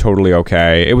 I'm totally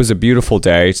okay. It was a beautiful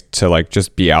day to like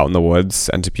just be out in the woods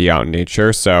and to be out in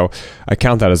nature. So I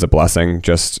count that as a blessing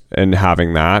just in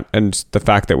having that. And the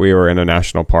fact that we were in a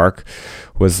national park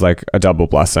was like a double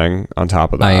blessing on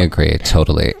top of that. I agree.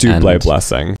 Totally. Double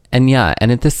blessing. And yeah.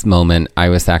 And at this moment I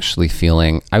was actually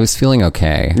feeling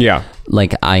okay. Yeah.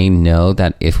 Like, I know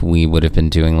that if we would have been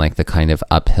doing like the kind of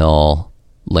uphill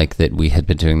like that we had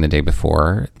been doing the day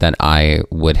before, that I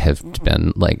would have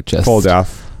been like just full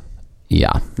death.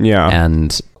 Yeah.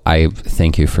 And I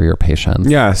thank you for your patience.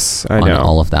 Yes, I know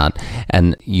all of that.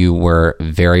 And you were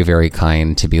very, very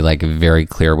kind to be like very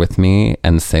clear with me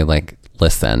and say like,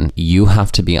 listen, you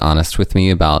have to be honest with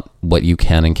me about what you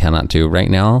can and cannot do right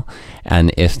now.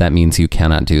 And if that means you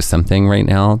cannot do something right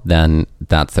now, then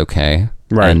that's okay.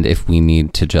 Right. And if we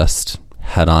need to just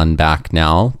head on back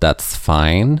now, that's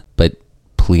fine. But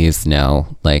please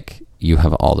know, like, you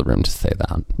have all the room to say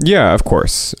that. Yeah, of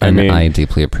course. I mean, I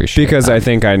deeply appreciate it. Because that. I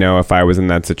think I know if I was in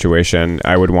that situation,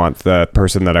 I would want the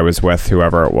person that I was with,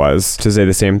 whoever it was, to say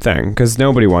the same thing. Because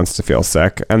nobody wants to feel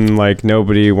sick. And, like,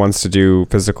 nobody wants to do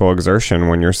physical exertion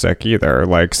when you're sick either.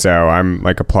 Like, so I'm,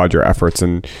 like, applaud your efforts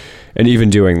and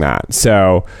even doing that.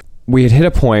 So we had hit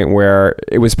a point where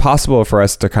it was possible for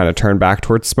us to kind of turn back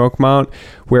towards Smokemont,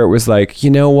 where it was like, you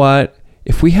know what?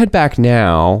 If we head back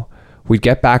now, we'd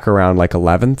get back around like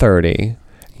 11:30,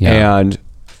 and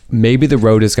maybe the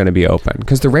road is going to be open.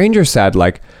 Because the ranger said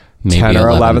like maybe 10 or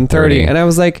 11:30. And I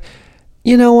was like,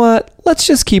 you know what? Let's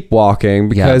just keep walking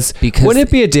because wouldn't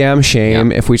it be a damn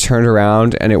shame if we turned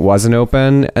around and it wasn't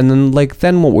open? And then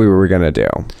what we were going to do?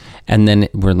 And then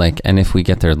we're like, and if we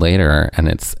get there later and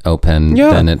it's open,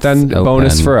 then it's open.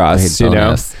 Bonus for us,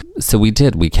 bonus. So we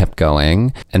kept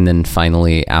going. And then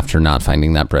finally, after not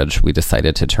finding that bridge, we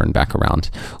decided to turn back around,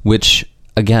 which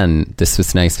again, this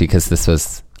was nice because this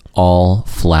was all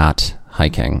flat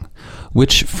hiking,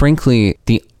 which frankly,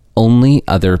 the only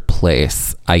other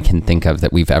place I can think of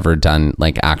that we've ever done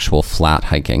like actual flat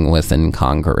hiking was in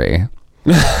Congaree.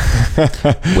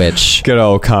 Which good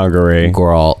old Congaree,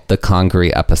 girl, the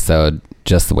Congaree episode,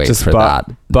 just wait for that.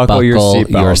 Buckle your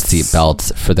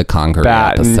seatbelts for the Congaree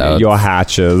episode. Your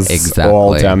hatches, exactly,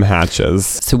 all damn hatches.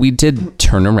 So we did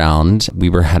turn around, we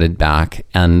were headed back,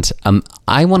 and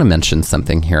I want to mention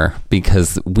something here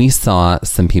because we saw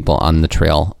some people on the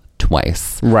trail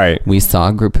twice. Right. We saw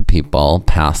a group of people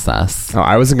pass us. Oh,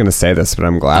 I wasn't going to say this, but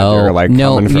I'm glad you're like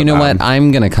coming for you know them. what?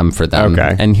 I'm going to come for them.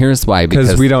 Okay. And here's why.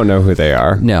 Because we don't know who they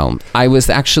are. No. I was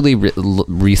actually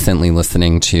recently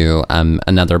listening to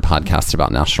another podcast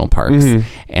about national parks.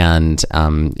 And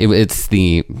it's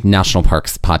the National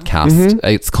Parks podcast.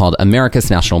 It's called America's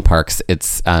National Parks.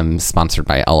 It's sponsored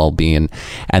by LLB.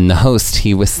 And the host,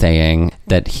 he was saying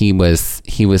that he was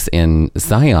in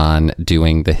Zion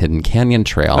doing the Hidden Canyon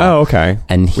Trail. Oh, okay.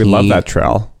 And we love that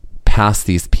trail. Passed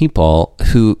these people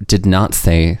who did not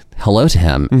say hello to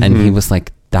him. And he was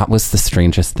like, that was the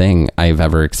strangest thing I've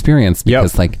ever experienced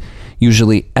because like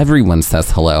usually everyone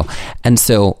says hello. And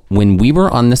so when we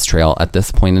were on this trail at this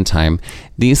point in time,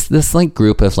 this like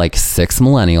group of like 6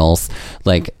 millennials,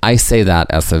 like I say that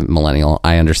as a millennial,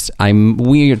 I understand.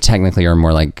 We technically are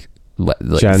more like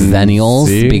Zennials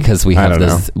Z? Because we have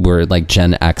this, we're like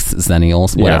Gen X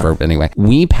Zennials, whatever. Yeah. Anyway,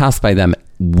 we passed by them.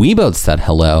 We both said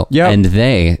hello and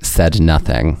they said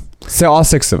nothing. So all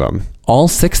 6 of them. All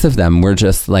 6 of them were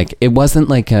just like, it wasn't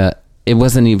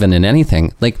even in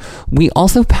anything. Like we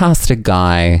also passed a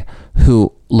guy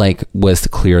who like was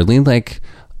clearly like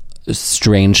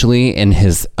strangely in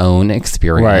his own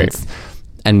experience. Right.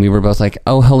 And we were both like,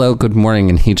 oh, hello, good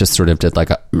morning. And he just sort of did like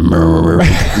a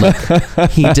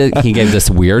he gave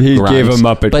this weird grunt. He gave him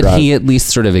up a but grunt. He at least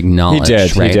sort of acknowledged.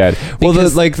 He did. Well,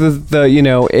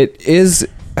 it is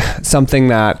something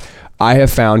that I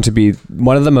have found to be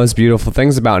one of the most beautiful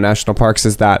things about national parks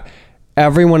is that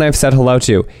everyone I've said hello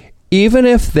to, even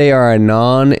if they are a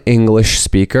non-English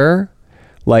speaker,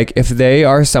 like if they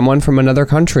are someone from another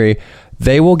country,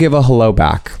 they will give a hello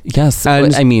back. Yes.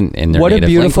 And I mean, in their what native a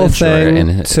beautiful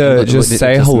thing to just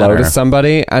say hello to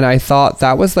somebody. And I thought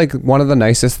that was like one of the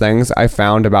nicest things I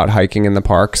found about hiking in the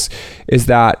parks is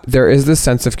that there is this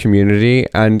sense of community.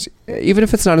 And even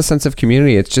if it's not a sense of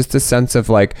community, it's just a sense of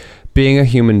like being a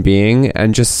human being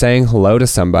and just saying hello to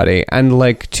somebody. And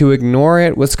like to ignore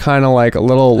it was kind of like a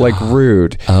little like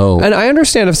rude. Oh. And I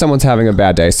understand if someone's having a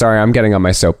bad day. Sorry, I'm getting on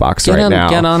my soapbox now.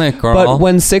 Get on it, girl. But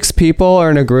when 6 people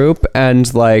are in a group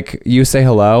and like you say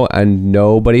hello and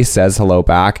nobody says hello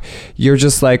back, you're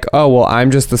just like, oh, well,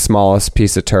 I'm just the smallest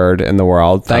piece of turd in the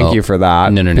world. Thank you for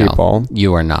that. No, people.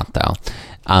 You are not though.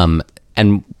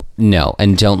 And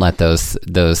don't let those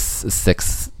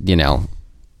 6,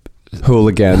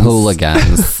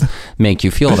 hooligans make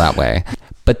you feel that way.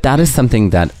 But that is something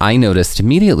that I noticed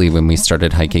immediately when we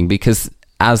started hiking, because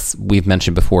as we've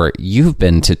mentioned before, you've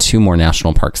been to 2 more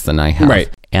national parks than I have. Right.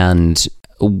 And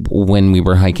when we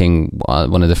were hiking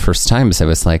one of the first times, I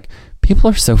was like, people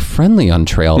are so friendly on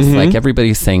trails. Like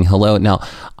everybody's saying hello. Now,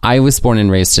 I was born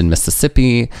and raised in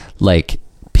Mississippi. Like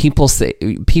people say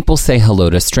hello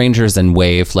to strangers and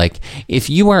wave. Like if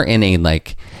you are in a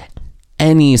like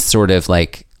any sort of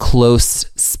like close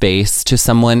space to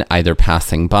someone, either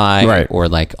passing by or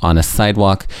like on a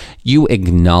sidewalk, you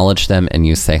acknowledge them and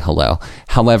you say hello.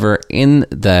 However, in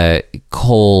the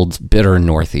cold, bitter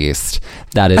Northeast,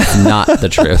 that is not the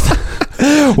truth.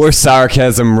 Where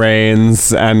sarcasm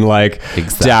reigns and like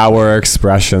dour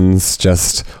expressions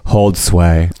just hold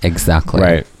sway. Exactly.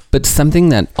 Right. But something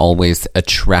that always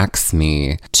attracts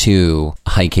me to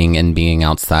hiking and being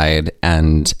outside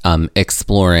and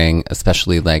exploring,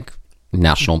 especially like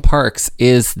national parks,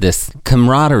 is this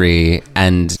camaraderie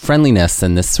and friendliness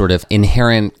and this sort of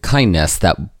inherent kindness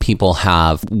that people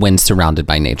have when surrounded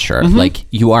by nature. Like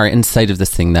you are inside of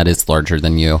this thing that is larger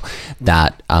than you,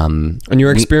 that and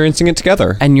you're experiencing it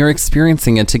together.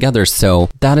 So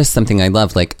that is something I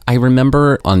love. Like I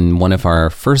remember on one of our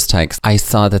first hikes, I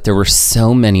saw that there were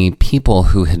so many people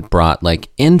who had brought like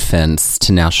infants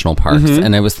to national parks,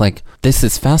 and I was like, this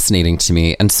is fascinating to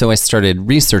me. And so I started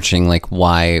researching like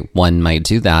why one might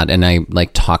do that, and I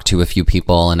like talked to a few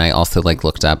people, and I also like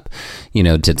looked up,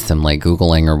 did some like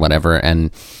Googling or whatever, and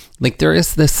Like, there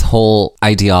is this whole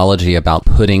ideology about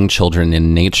putting children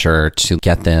in nature to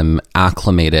get them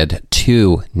acclimated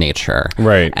to nature.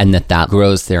 Right. And that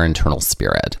grows their internal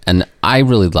spirit. And I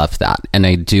really love that. And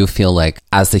I do feel like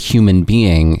as a human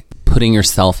being, putting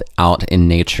yourself out in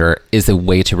nature is a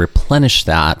way to replenish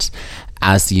that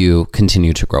as you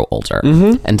continue to grow older.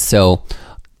 Mm-hmm. And so,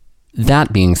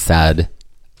 that being said,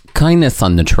 kindness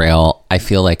on the trail, I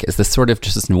feel like, is this sort of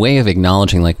just a way of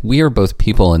acknowledging, like, we are both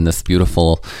people in this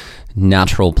beautiful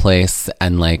natural place,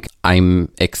 and like,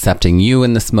 I'm accepting you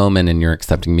in this moment and you're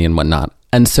accepting me and whatnot.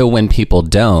 And so when people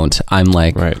don't, I'm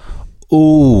like, right.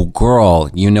 Oh, girl,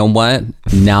 you know what?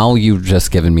 Now you've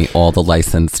just given me all the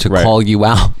license to call you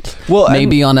out. Well,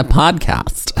 maybe on a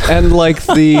podcast. And like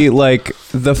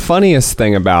the funniest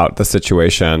thing about the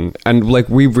situation, and like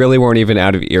we really weren't even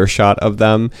out of earshot of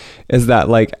them, is that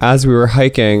like as we were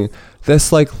hiking,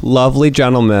 this like lovely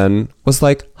gentleman was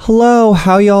like, hello,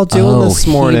 how y'all doing this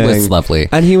morning? He was lovely.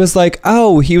 And he was like,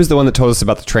 he was the one that told us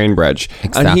about the train bridge.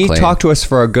 Exactly. And he talked to us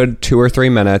for a good 2 or 3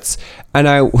 minutes. And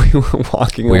we were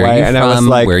walking away, and I was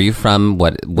like, where are you from?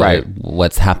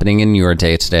 What's happening in your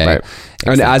day today? Right.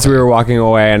 Exactly. And as we were walking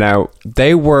away, and I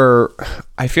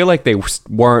feel like they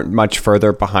weren't much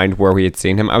further behind where we had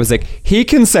seen him. I was like, he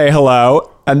can say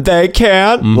hello and they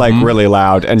can't, like really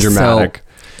loud and dramatic.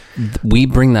 We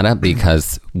bring that up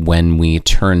because when we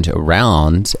turned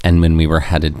around and when we were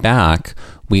headed back,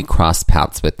 we crossed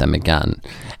paths with them again.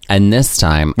 And this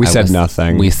time we said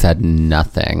nothing. We said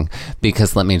nothing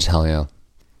because let me tell you,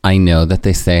 I know that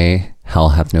they say hell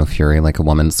hath no fury like a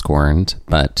woman scorned,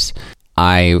 but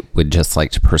I would just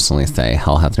like to personally say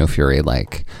hell hath no fury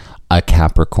like a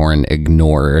Capricorn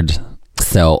ignored.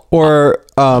 So, or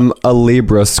a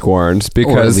Libra scorned,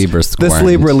 because this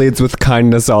Libra leads with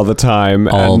kindness all the time.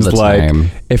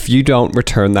 If you don't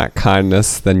return that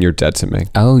kindness, then you're dead to me.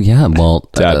 Oh yeah, well,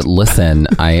 listen,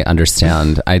 I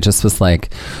understand. I just was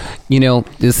like,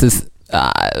 this is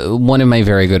one of my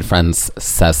very good friends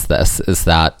says this, is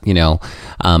that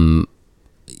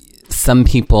some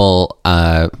people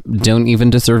don't even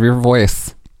deserve your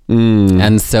voice.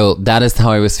 And so that is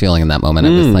how I was feeling in that moment. I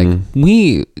was like,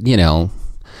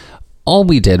 all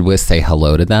we did was say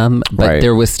hello to them, but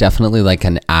there was definitely like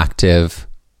an active,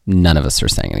 none of us are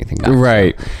saying anything back.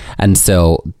 Right. And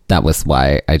so that was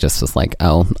why I just was like,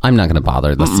 I'm not going to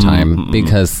bother this time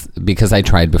because I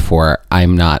tried before. I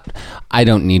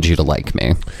don't need you to like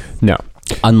me. No.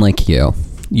 Unlike you.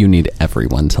 You need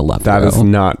everyone to love you. That is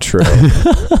not true,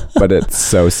 but it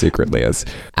so secretly is.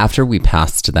 After we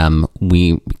passed them,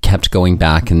 we kept going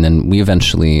back, and then we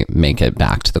eventually make it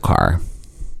back to the car.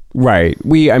 Right.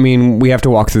 We have to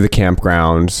walk through the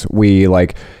campground. We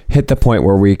like hit the point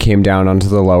where we came down onto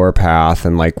the lower path,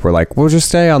 and like we're like, we'll just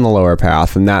stay on the lower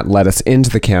path, and that led us into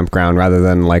the campground rather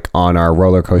than like on our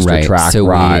roller coaster track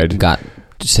ride. We got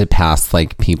to pass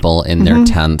like people in their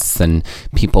tents and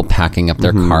people packing up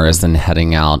their cars and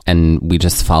heading out, and we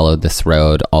just followed this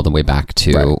road all the way back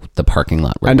to the parking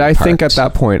lot where and I think at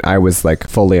that point I was like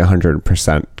fully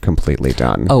 100% completely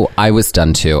done. I was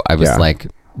done too. I was like,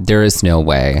 there is no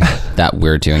way that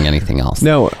we're doing anything else.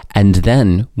 No. And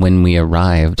then when we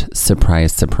arrived,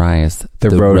 surprise, surprise,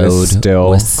 the road was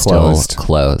still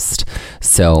closed.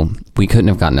 So we couldn't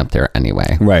have gotten up there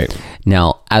anyway. Right.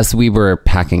 Now, as we were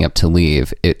packing up to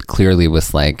leave, it clearly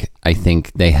was like, I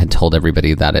think they had told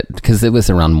everybody that because it was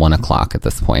around 1:00 at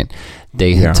this point.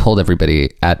 They had told everybody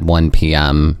at 1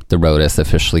 p.m. the road is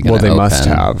officially going to open. Well, they must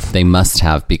have. They must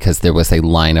have, because there was a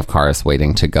line of cars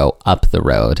waiting to go up the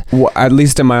road. Well, at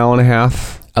least 1.5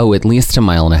 miles. Oh, at least 1.5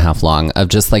 miles long of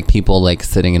just like people like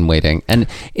sitting and waiting. And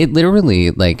it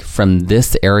literally, like, from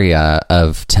this area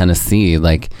of Tennessee,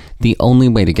 like the only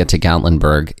way to get to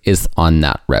Gatlinburg is on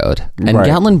that road. And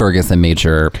Gatlinburg is a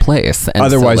major place. And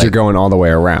otherwise, so, like, you're going all the way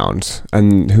around.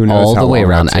 And who knows all how the way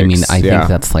long around. that takes. I mean, I think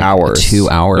that's like hours. 2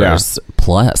 hours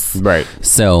plus. Right.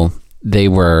 So they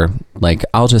were like,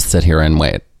 I'll just sit here and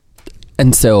wait.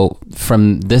 And so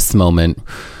from this moment,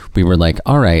 we were like,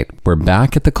 all right, we're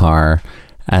back at the car.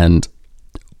 And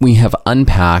we have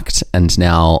unpacked, and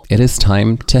now it is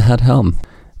time to head home.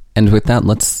 And with that,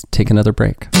 let's take another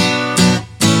break.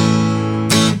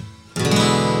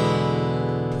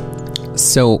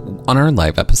 So on our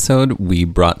live episode, we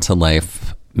brought to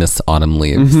life Miss Autumn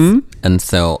Leaves. And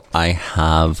so I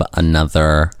have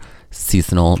another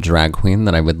seasonal drag queen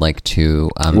that I would like to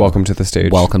welcome to the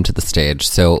stage. Welcome to the stage.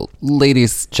 So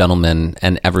ladies, gentlemen,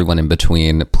 and everyone in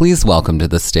between, please welcome to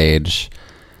the stage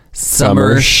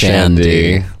Summer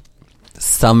Shandy.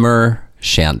 Summer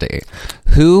Shandy.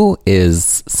 Who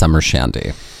is Summer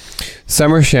Shandy?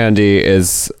 Summer Shandy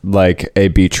is like a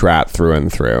beach rat through and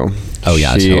through. Oh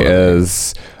yeah, she totally.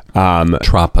 is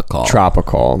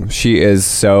Tropical. She is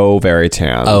so very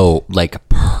tan. Oh, like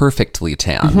perfectly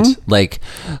tanned.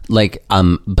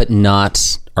 But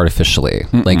not artificially.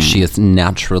 Like she is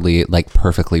naturally like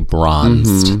perfectly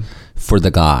bronzed for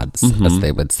the gods, as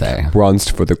they would say.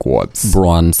 Bronzed for the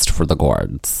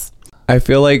gods. I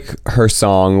feel like her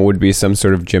song would be some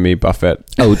sort of Jimmy Buffett.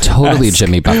 Oh, totally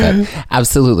Jimmy Buffett.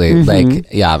 Absolutely. Like,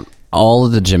 yeah, all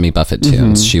of the Jimmy Buffett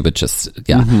tunes, she would just,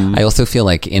 I also feel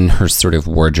like in her sort of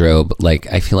wardrobe, like,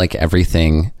 I feel like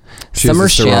everything... Summer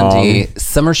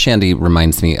Shandy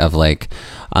reminds me of like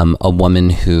a woman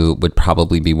who would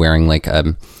probably be wearing like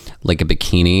a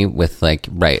bikini with like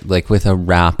with a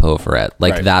wrap over it.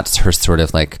 Like that's her sort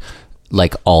of like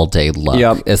all day look.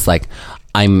 Yep. It's like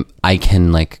I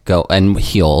can like go, and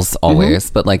heels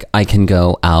always, but like I can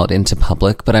go out into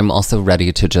public, but I'm also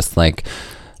ready to just like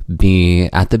be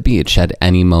at the beach at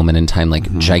any moment in time,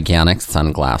 like gigantic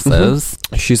sunglasses.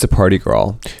 She's a party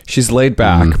girl. She's laid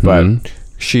back, but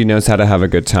she knows how to have a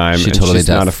good time. She's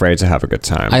not afraid to have a good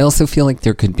time. I also feel like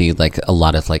there could be like a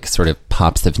lot of like sort of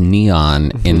pops of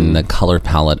neon in the color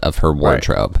palette of her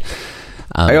wardrobe.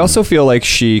 I also feel like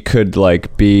she could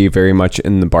like be very much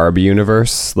in the Barbie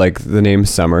universe. Like the name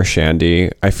Summer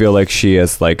Shandy, I feel like she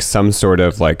is like some sort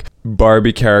of like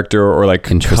Barbie character or like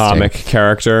comic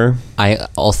character. I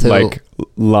also like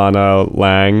Lana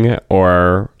Lang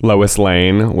or Lois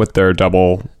Lane with their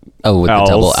double L's. The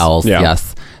double L's. Yeah.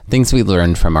 Yes. Things we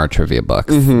learned from our trivia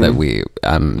books that we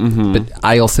but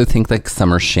I also think like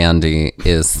Summer Shandy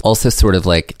is also sort of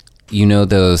like, you know,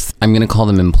 those, I'm going to call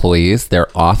them employees. They're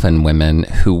often women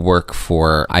who work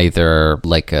for either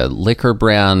like a liquor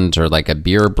brand or like a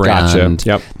beer brand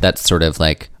that sort of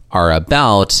like are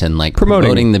about and like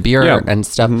promoting the beer and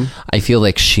stuff. I feel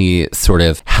like she sort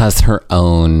of has her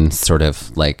own sort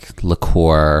of like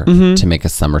liqueur to make a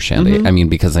Summer Shandy. I mean,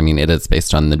 because it is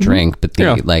based on the drink, but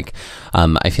like,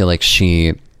 I feel like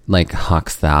she like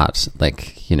hawks that,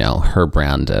 like, you know, her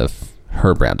brand of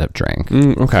drink.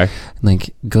 Okay.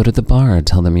 Like, go to the bar and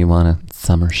tell them you want a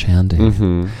Summer Shandy.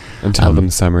 And tell them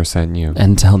Summer sent you.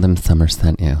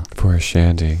 For a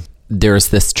shandy. There's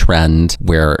this trend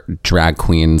where drag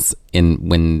queens,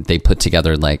 when they put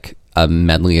together like a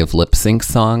medley of lip sync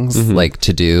songs, like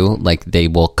to do, like they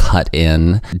will cut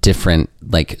in different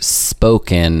like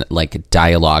spoken like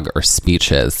dialogue or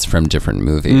speeches from different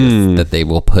movies that they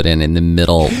will put in the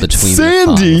middle between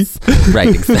Sandy. the songs. Right,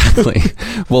 exactly.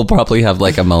 We'll probably have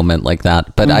like a moment like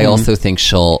that, but I also think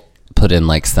she'll put in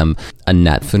like some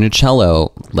Annette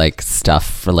Funicello like stuff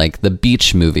for like the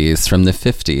beach movies from the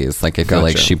 50s. Like I feel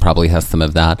like she probably has some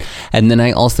of that. And then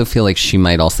I also feel like she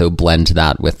might also blend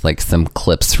that with like some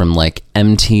clips from like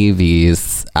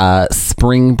MTV's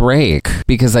Spring Break,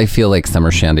 because I feel like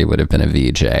Summer Shandy would have been a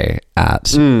VJ at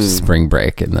Spring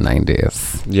Break in the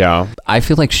 90s. Yeah. I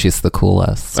feel like she's the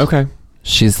coolest. Okay.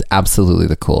 She's absolutely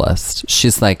the coolest.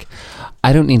 She's like,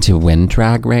 I don't need to win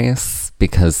Drag Race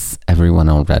because everyone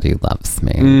already loves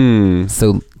me.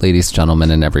 So, ladies, gentlemen,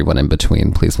 and everyone in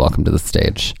between, please welcome to the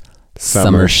stage,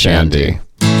 Summer Shandy.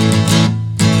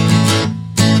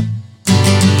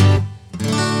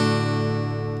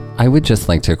 I would just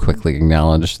like to quickly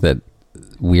acknowledge that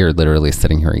we are literally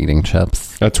sitting here eating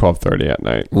chips at 12:30 at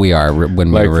night. We are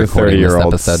when we were recording this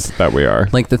episode. That we are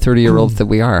like the 30-year-olds that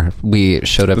we are. We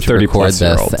showed up to record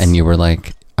this, and you were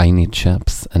like, I need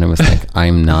chips. And it was like,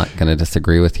 I'm not going to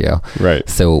disagree with you. Right.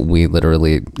 So we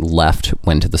literally left,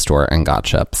 went to the store and got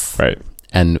chips. Right.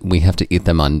 And we have to eat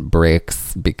them on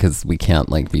breaks because we can't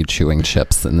like be chewing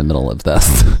chips in the middle of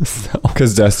this.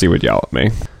 Because Dusty would yell at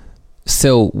me.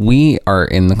 So we are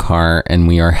in the car and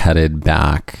we are headed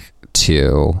back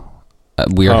to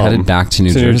headed back to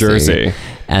New Jersey.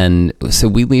 And so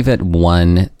we leave at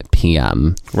 1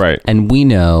 p.m. Right. And we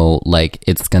know like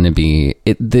it's going to be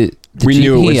the we GPS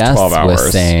knew it was 12 hours.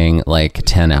 Was saying like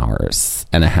 10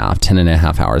 and a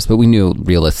half hours, but we knew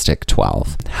realistic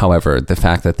 12. However, the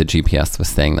fact that the GPS was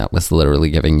saying that was literally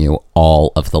giving you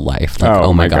all of the life. Like,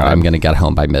 oh my God, I'm going to get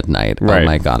home by midnight. Right. Oh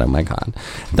my God.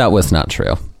 That was not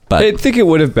true. But I think it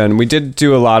would have been. We did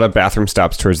do a lot of bathroom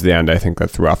stops towards the end. I think that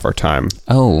threw off our time.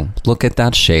 Oh, look at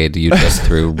that shade you just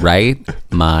threw right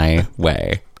my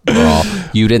way. Girl,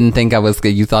 you didn't think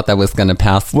you thought that was going to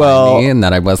pass by me and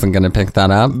that I wasn't going to pick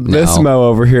that up? No. This Mo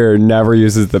over here never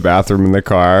uses the bathroom in the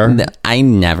car. I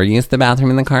never use the bathroom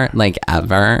in the car, like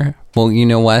ever. Well, you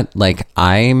know what? Like,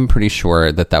 I'm pretty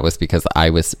sure that was because I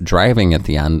was driving at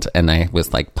the end and I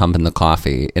was like pumping the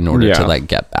coffee in order to like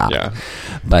get back. Yeah.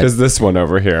 But because this one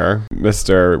over here,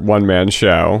 Mr. One Man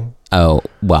Show. Oh,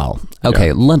 well,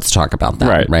 okay, let's talk about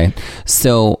that, right?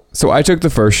 So I took the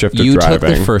first shift of driving. You took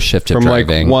the first shift of from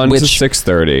driving. From like 1 to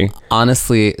 6:30.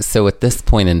 Honestly, so at this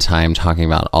point in time, talking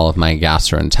about all of my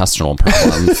gastrointestinal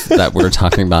problems that we're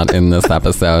talking about in this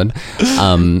episode,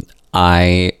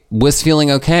 I was feeling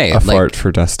okay. A fart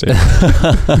for Dusty.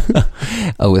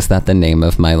 Oh, is that the name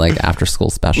of my like after school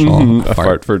special? Mm-hmm. A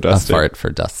fart for Dusty. A fart for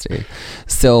Dusty.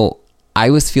 So I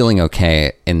was feeling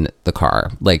okay in the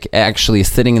car. Like actually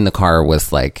sitting in the car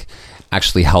was like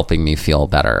actually helping me feel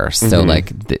better. So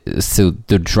like, so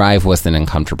the drive wasn't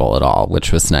uncomfortable at all,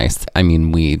 which was nice. I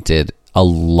mean, we did a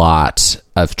lot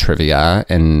of trivia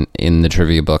in the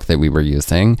trivia book that we were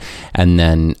using. And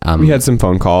then we had some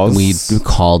phone calls. We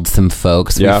called some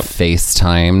folks. Yep. We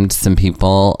FaceTimed some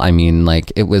people. I mean,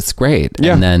 like, it was great.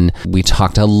 Yeah. And then we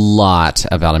talked a lot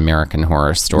about American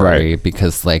Horror Story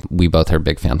because like we both are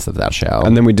big fans of that show.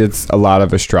 And then we did a lot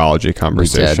of astrology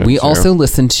conversation. We also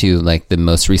listened to like the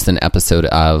most recent episode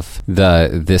of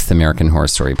This American Horror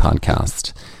Story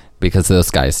podcast, because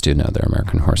those guys do know their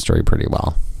American Horror Story pretty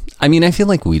well. I mean, I feel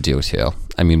like we do too.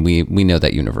 I mean, we know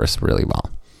that universe really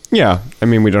well. Yeah. I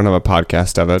mean, we don't have a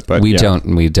podcast of it, but we don't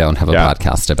have a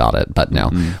podcast about it, but no,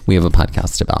 we have a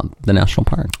podcast about the national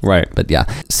park. Right. But yeah.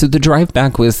 So the drive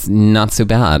back was not so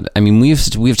bad. I mean,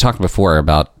 we've talked before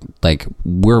about like,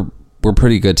 we're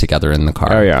pretty good together in the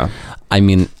car. Oh yeah. I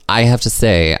mean, I have to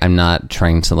say, I'm not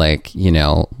trying to like, you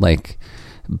know, like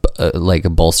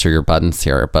bolster your buttons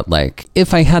here, but like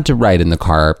if I had to ride in the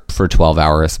car for 12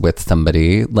 hours with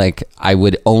somebody, like I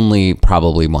would only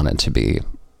probably want it to be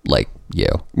like you.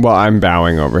 Well, I'm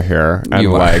bowing over here and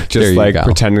like just like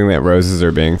pretending that roses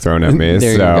are being thrown at me.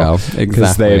 There you go. Exactly.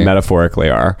 Because they metaphorically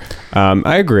are.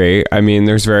 I agree. I mean,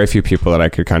 there's very few people that I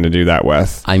could kind of do that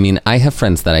with. I mean, I have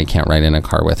friends that I can't ride in a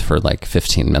car with for like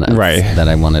 15 minutes. Right. That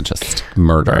I want to just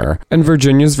murder. Right. And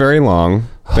Virginia's very long.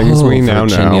 Things we now know.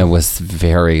 Virginia was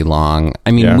very long.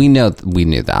 I mean, we knew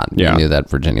that. Yeah. We knew that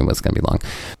Virginia was going to be long.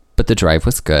 But the drive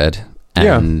was good.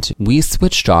 And we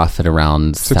switched off at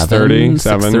around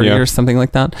 6:30 or something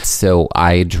like that. So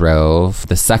I drove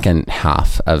the second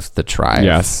half of the drive.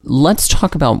 Yes. Let's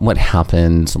talk about what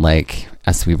happened like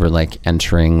as we were like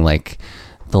entering like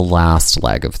the last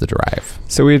leg of the drive.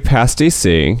 So we had passed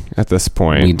DC at this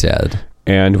point. We did.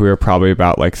 And we were probably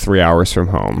about like 3 hours from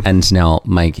home. And now,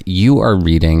 Mike, you are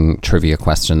reading trivia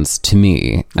questions to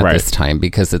me at this time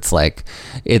because it's like,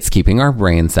 it's keeping our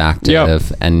brains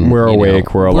active. And we're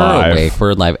awake, we're alive.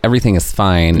 We're alive. Everything is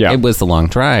fine. Yep. It was a long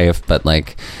drive, but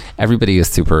like everybody is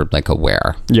super like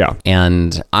aware. Yeah.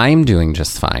 And I'm doing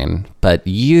just fine. But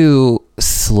you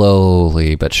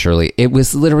slowly but surely, it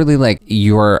was literally like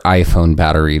your iPhone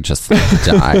battery just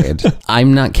died.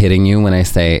 I'm not kidding you when I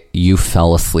say you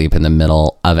fell asleep in the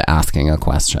middle of asking a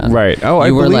question. Right. Oh,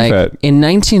 you I believe it. In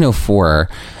 1904,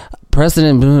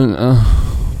 President Boone...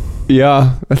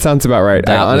 yeah, that sounds about right.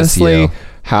 I honestly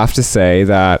have to say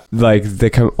that like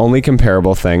the only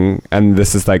comparable thing, and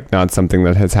this is like not something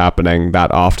that is happening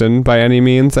that often by any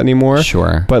means anymore.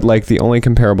 Sure. But like the only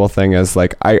comparable thing is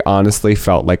like I honestly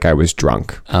felt like I was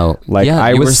drunk. Oh, like yeah,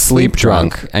 I was sleep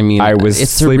drunk. I mean,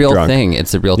 it's a real thing.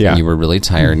 It's a real thing. Yeah. You were really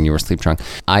tired and you were sleep drunk.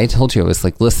 I told you, I was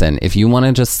like, listen, if you want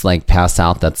to just like pass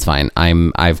out, that's fine.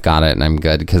 I've got it and I'm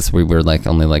good, because we were like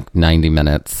only like 90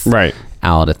 minutes. Right.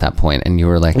 Out at that point, and you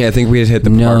were like, yeah, I think we had hit the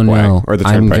parkway or the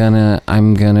turnpike.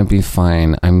 I'm gonna be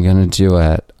fine. I'm gonna do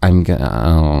it.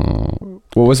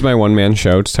 What was my one-man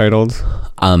show titled?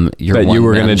 You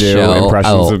were gonna do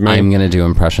impressions of me. I'm gonna do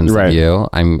impressions of you.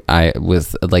 I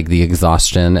was like the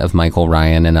exhaustion of Michael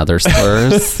Ryan and other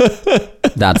slurs.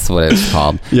 That's what it's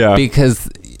called. Yeah,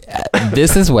 because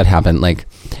this is what happened. Like,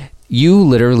 you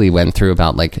literally went through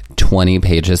about like 20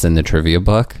 pages in the trivia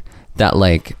book that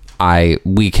like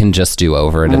we can just do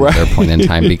over at another point in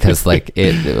time, because like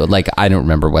I don't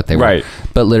remember what they were. Right.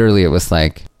 But literally it was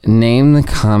like, name the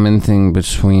common thing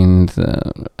between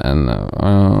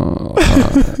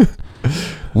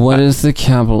what is the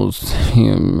capital city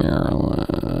of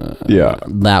Maryland? Yeah.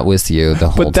 That was you the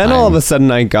whole time. But then all of a sudden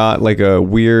I got like a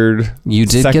weird You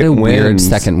did get a weird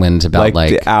second wind about like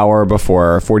the hour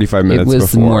before, 45 minutes before. It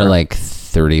was more like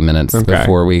 30 minutes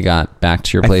before we got back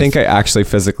to your place. I think I actually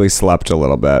physically slept a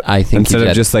little bit. I think instead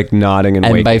of just like nodding and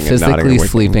waking. And by physically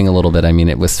sleeping a little bit, I mean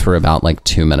it was for about like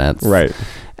 2 minutes. Right.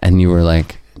 And you were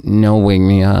like, "No, wake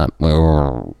me up."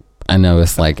 And I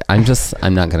was like, I'm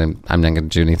not gonna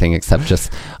do anything except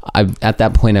just. At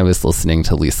that point, I was listening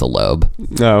to Lisa Loeb.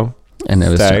 No. And it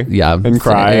was and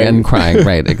crying,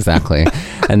 right? Exactly.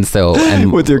 And so,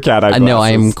 and with your cat eye glasses. No,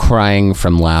 I'm crying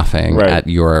from laughing at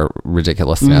your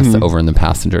ridiculousness over in the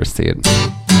passenger seat.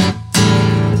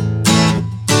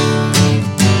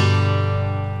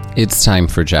 It's time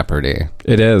for Jeopardy!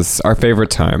 It is our favorite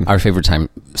time.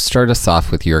 Start us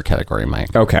off with your category,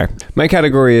 Mike. Okay. My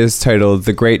category is titled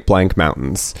The Great Blank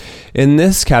Mountains. In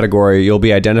this category, you'll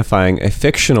be identifying a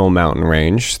fictional mountain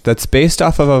range that's based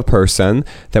off of a person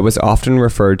that was often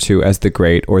referred to as the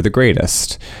Great or the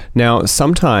Greatest. Now,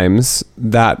 sometimes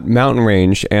that mountain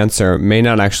range answer may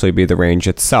not actually be the range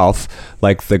itself,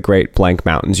 like the Great Blank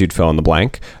Mountains, you'd fill in the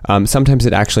blank. Sometimes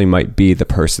it actually might be the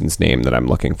person's name that I'm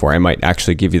looking for. I might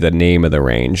actually give you the name of the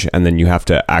range, and then you have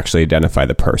to actually identify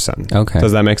the person. Okay.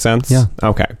 Does that make sense? Yeah.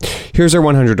 Okay. Here's our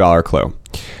 $100 clue.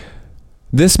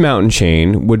 This mountain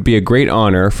chain would be a great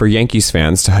honor for Yankees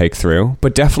fans to hike through,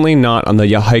 but definitely not on the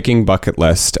hiking bucket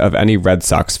list of any Red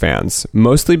Sox fans,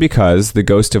 mostly because the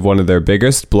ghost of one of their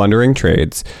biggest blundering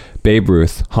trades, Babe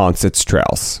Ruth, haunts its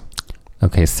trails.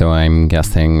 Okay, so I'm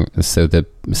guessing, so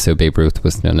Babe Ruth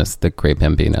was known as the Great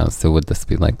Bambino. So would this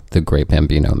be like the Great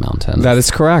Bambino Mountains? That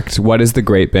is correct. What is the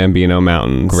Great Bambino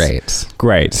Mountains?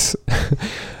 Great.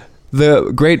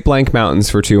 The Great Blank Mountains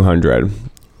for 200.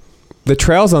 The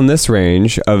trails on this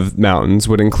range of mountains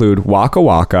would include Waka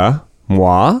Waka,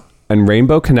 Moi, and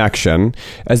Rainbow Connection,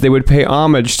 as they would pay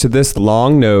homage to this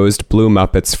long-nosed Blue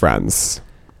Muppets friends.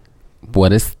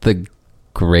 What is the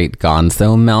Great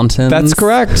Gonzo Mountains? That's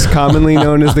correct. Commonly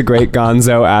known as the Great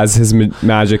Gonzo as his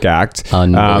magic act.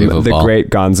 Unbelievable. The Great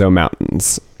Gonzo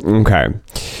Mountains. Okay.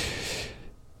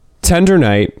 Tender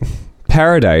Night,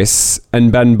 Paradise,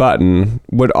 and Ben Button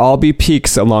would all be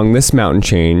peaks along this mountain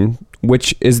chain,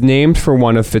 which is named for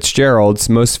one of Fitzgerald's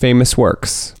most famous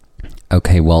works.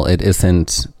 Okay, well, it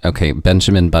isn't... Okay,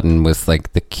 Benjamin Button was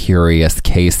like the curious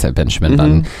case of Benjamin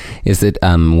Button. Is it,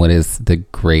 what is the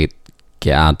Great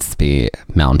Gatsby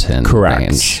Mountain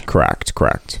range?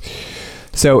 Correct.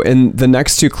 So in the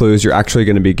next two clues, you're actually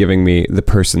going to be giving me the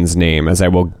person's name, as I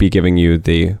will be giving you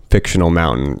the fictional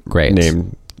mountain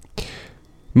name.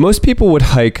 Most people would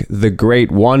hike the Great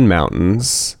One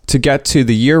Mountains to get to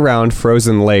the year-round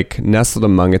frozen lake nestled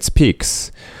among its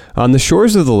peaks. On the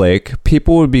shores of the lake,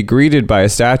 people would be greeted by a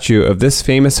statue of this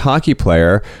famous hockey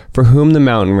player for whom the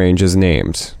mountain range is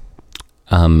named.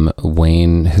 Who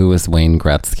is Wayne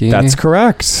Gretzky? That's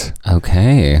correct.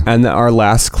 Okay. And our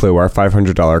last clue, our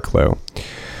 $500 clue.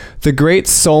 The Great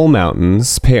Soul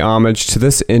Mountains pay homage to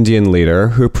this Indian leader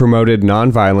who promoted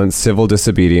nonviolent civil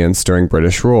disobedience during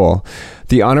British rule.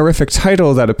 The honorific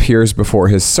title that appears before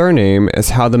his surname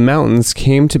is how the mountains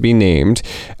came to be named,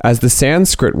 as the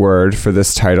Sanskrit word for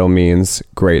this title means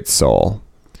great soul.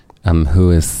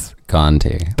 Who is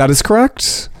Gandhi? That is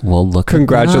correct. Well, look.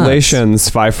 Congratulations,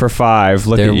 5 for 5.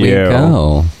 Look at you. There we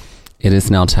go. It is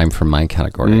now time for my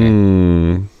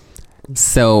category.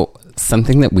 So,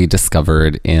 something that we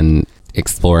discovered in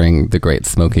exploring the Great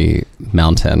Smoky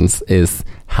Mountains is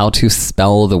how to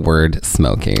spell the word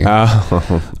Smoky.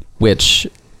 Which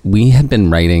we had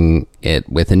been writing it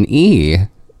with an E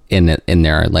in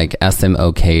there, like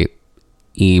Smokey.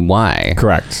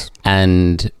 Correct.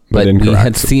 But we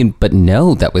had seen, but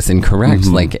no, that was incorrect.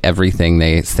 Like everything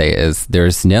they say is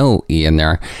there's no E in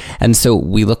there. And so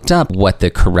we looked up what the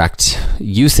correct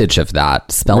usage of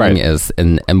that spelling is.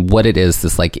 And what it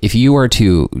is like, if you were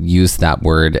to use that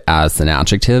word as an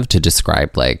adjective to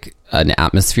describe like an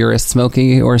atmosphere is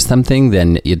smoky or something,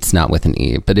 then it's not with an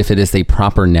E. But if it is a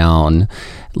proper noun,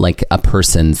 like a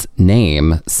person's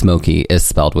name, Smokey is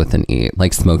spelled with an E.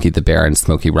 Like Smokey the Bear and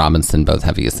Smokey Robinson both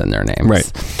have E's in their names.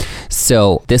 Right.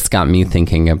 So this got me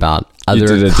thinking about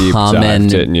other common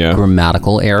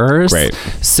grammatical errors. Right.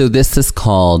 So this is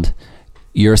called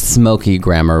Your Smoky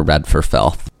Grammar Read for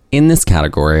Filth. In this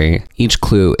category, each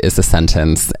clue is a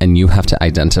sentence, and you have to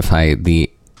identify the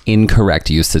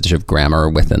incorrect usage of grammar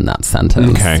within that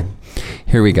sentence. Okay.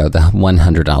 Here we go, the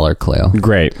 $100 clue.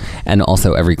 Great. And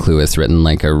also every clue is written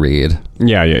like a read.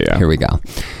 Yeah. Here we go.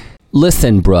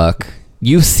 Listen, Brooke,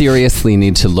 you seriously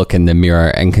need to look in the mirror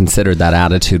and consider that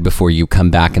attitude before you come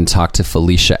back and talk to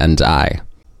Felicia and I.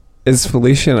 Is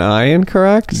Felicia and I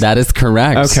incorrect? That is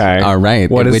correct. Okay. All right.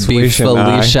 What it is would be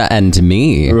Felicia and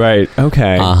me. Right.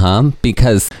 Okay.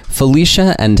 Because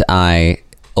Felicia and I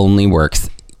only works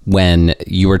when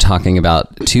you were talking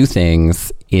about two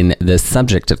things in the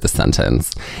subject of the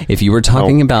sentence. If you were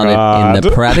talking about it in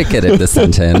the predicate of the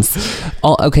sentence.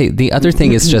 Okay, the other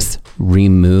thing is just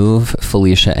remove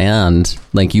Felicia and.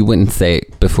 Like you wouldn't say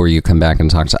before you come back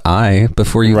and talk to I,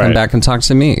 before you come back and talk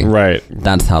to me. Right.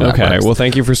 That's how that works. Okay, well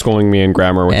thank you for schooling me in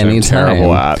grammar, which I'm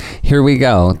terrible at. Here we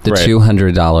go, the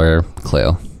 $200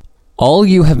 clue. All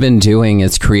you have been doing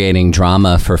is creating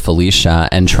drama for Felicia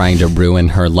and trying to ruin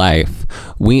her life.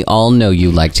 We all know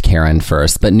you liked Karen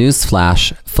first, but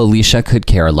newsflash, Felicia could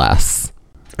care less.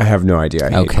 I have no idea.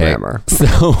 I hate grammar.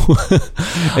 So,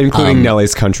 including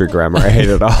Nellie's country grammar. I hate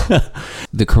it all.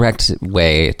 The correct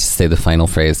way to say the final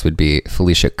phrase would be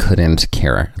Felicia couldn't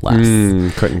care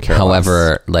less. Couldn't care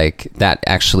However, like that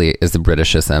actually is a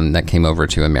Britishism that came over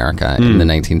to America in the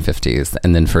 1950s.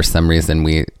 And then for some reason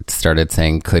we started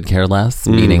saying could care less,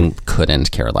 meaning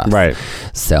couldn't care less. Right.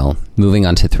 So moving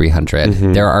on to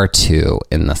 300. There are 2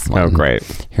 in this one. Oh,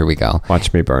 great. Here we go.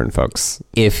 Watch me burn, folks.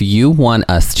 If you want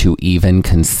us to even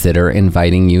consider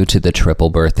inviting you to the triple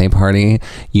birthday party,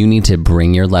 you need to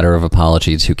bring your letter of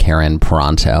apology to Karen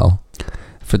pronto.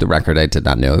 For the record, I did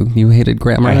not know you hated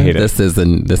grammar. I hate it. This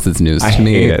is news I to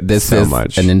me. hate it This so is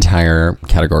much. an entire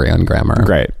category on grammar.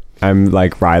 Great. I'm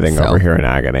like writhing over here in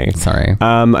agony. Sorry.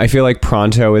 I feel like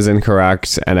pronto is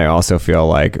incorrect, and I also feel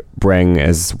like bring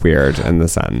is weird in the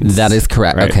sentence. That is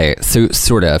correct. Right. Okay, so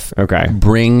sort of. Okay.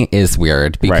 Bring is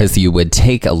weird because you would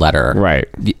take a letter. Right.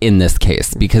 In this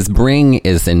case, because bring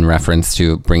is in reference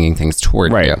to bringing things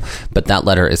toward you, but that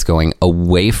letter is going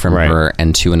away from her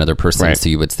and to another person, so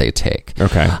you would say take.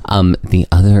 Okay. The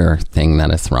other thing that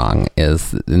is wrong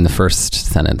is in the first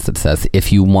sentence it says,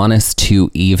 if you want us to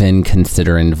even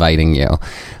consider inviting you.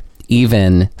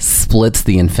 Even splits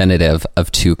the infinitive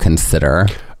of to consider.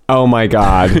 Oh my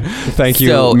God. Thank you,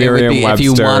 so Merriam-Webster. If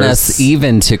you want us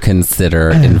even to consider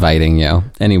inviting you.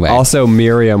 Anyway. Also,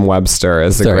 Merriam-Webster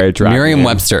is a great drag name.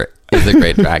 Merriam-Webster is a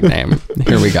great drag name.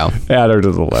 Here we go. Add her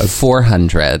to the list.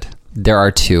 400. There are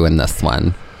 2 in this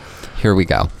one. Here we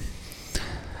go.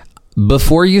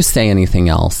 Before you say anything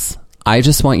else, I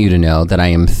just want you to know that I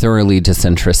am thoroughly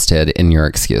disinterested in your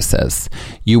excuses.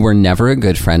 You were never a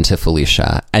good friend to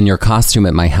Felicia, and your costume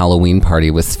at my Halloween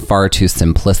party was far too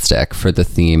simplistic for the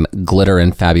theme glitter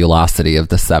and fabulosity of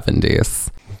the 70s.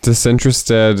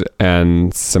 Disinterested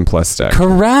and simplistic.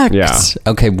 Correct. Yeah.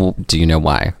 Okay, well, do you know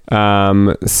why?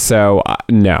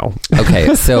 No.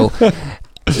 Okay, so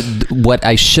what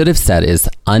I should have said is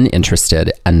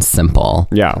uninterested and simple.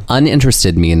 Yeah.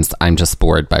 Uninterested means I'm just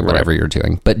bored by whatever you're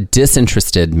doing. But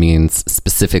disinterested means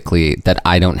specifically that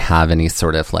I don't have any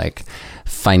sort of like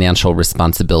financial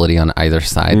responsibility on either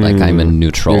side. Like I'm a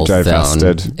neutral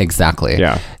zone. Exactly.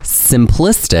 Yeah.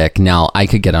 Simplistic. Now I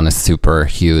could get on a super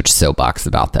huge soapbox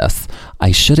about this.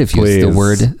 I should have used the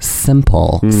word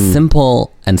simple.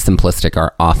 Simple and simplistic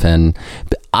are often,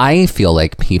 I feel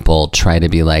like people try to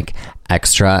be like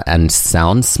extra and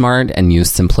sound smart and use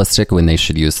simplistic when they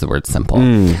should use the word simple.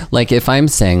 Like if I'm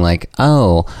saying like,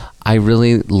 oh, I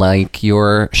really like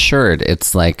your shirt.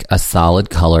 It's like a solid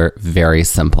color, very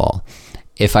simple.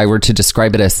 If I were to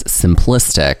describe it as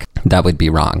simplistic, that would be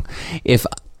wrong. If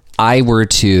I were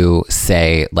to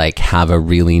say like have a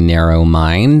really narrow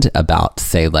mind about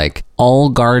say like all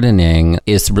gardening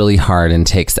is really hard and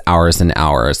takes hours and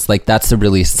hours. Like that's a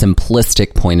really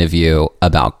simplistic point of view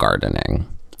about gardening.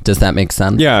 Does that make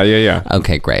sense? Yeah.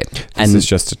 Okay, great. This is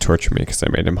just to torture me because I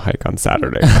made him hike on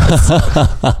Saturday.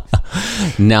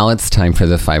 Now it's time for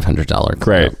the $500 club.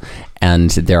 Great. And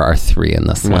there are 3 in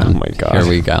this one. Oh my God. Here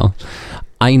we go.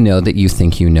 I know that you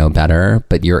think you know better,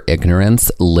 but your ignorance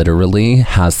literally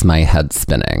has my head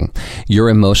spinning. Your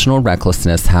emotional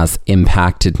recklessness has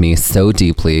impacted me so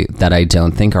deeply that I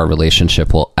don't think our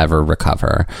relationship will ever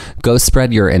recover. Go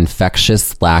spread your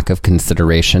infectious lack of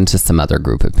consideration to some other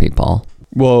group of people.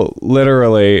 Well,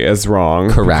 literally is wrong.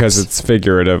 Correct. Because it's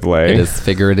figuratively. It is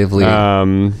figuratively.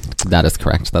 That is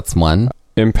correct. That's 1.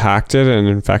 Impacted and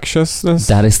infectiousness?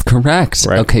 That is correct.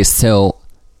 Right. Okay, so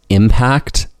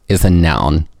impact is a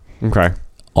noun. Okay.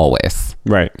 Always.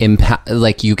 Right.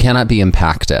 Like you cannot be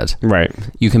impacted. Right.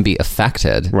 You can be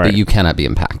affected, right. but you cannot be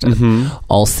impacted.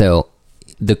 Also,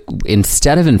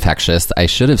 instead of infectious, I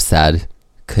should have said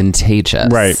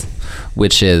contagious. Right.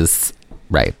 Which is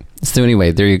right. So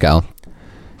anyway, there you go.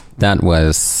 That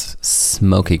was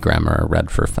smoky grammar read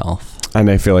for filth.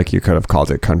 And I feel like you could have called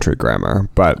it country grammar,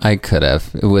 but I could have.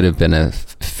 It would have been a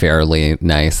fairly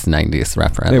nice 90s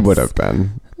reference. It would have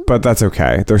been. But that's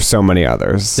okay. There's so many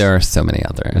others. There are so many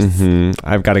others.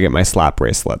 I've got to get my slap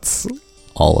bracelets.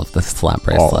 All of the slap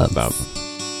bracelets. All of them.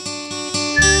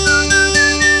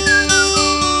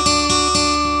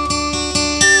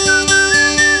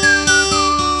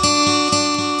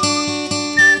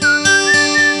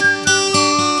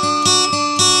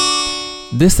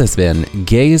 This has been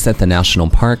Gaze at the National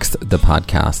Parks, the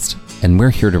podcast, and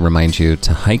we're here to remind you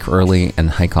to hike early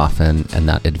and hike often, and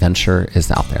that adventure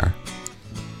is out there.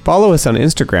 Follow us on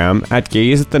Instagram at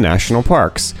Gaze at the National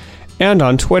Parks and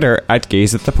on Twitter at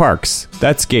Gaze at the Parks.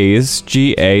 That's Gaze,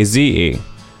 Gaze.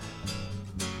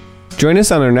 Join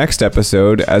us on our next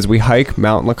episode as we hike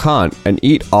Mount LeConte and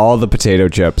eat all the potato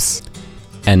chips.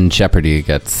 And Jeopardy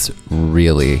gets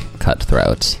really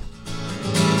cutthroat.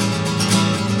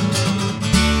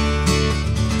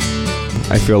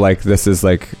 I feel like this is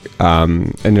like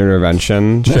an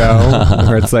intervention show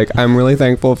where it's like, I'm really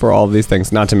thankful for all of these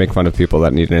things. Not to make fun of people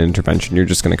that need an intervention. You're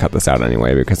just going to cut this out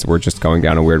anyway because we're just going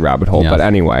down a weird rabbit hole. Yeah. But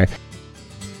anyway.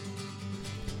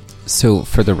 So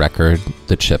for the record,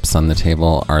 the chips on the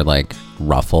table are like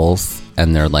Ruffles,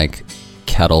 and they're like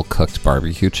kettle cooked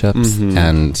barbecue chips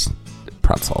and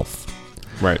pretzels.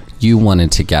 Right. You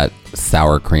wanted to get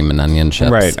sour cream and onion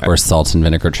chips or salt and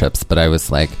vinegar chips, but I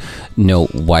was like, no,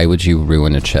 why would you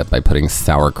ruin a chip by putting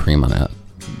sour cream on it?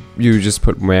 You just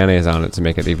put mayonnaise on it to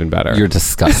make it even better. You're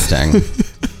disgusting.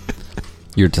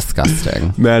 You're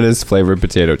disgusting. Mayonnaise flavored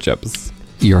potato chips.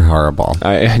 You're horrible.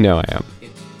 I know I am.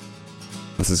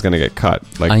 This is going to get cut.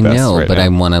 Like I this know, right but now. I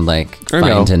want to like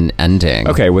find an ending.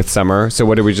 Okay, with summer. So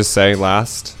what did we just say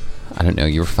last? I don't know.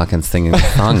 You were fucking singing the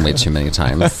song way too many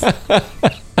times.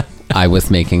 I was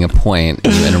making a point.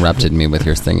 You interrupted me with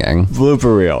your singing.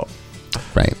 Blooper reel.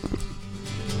 Right.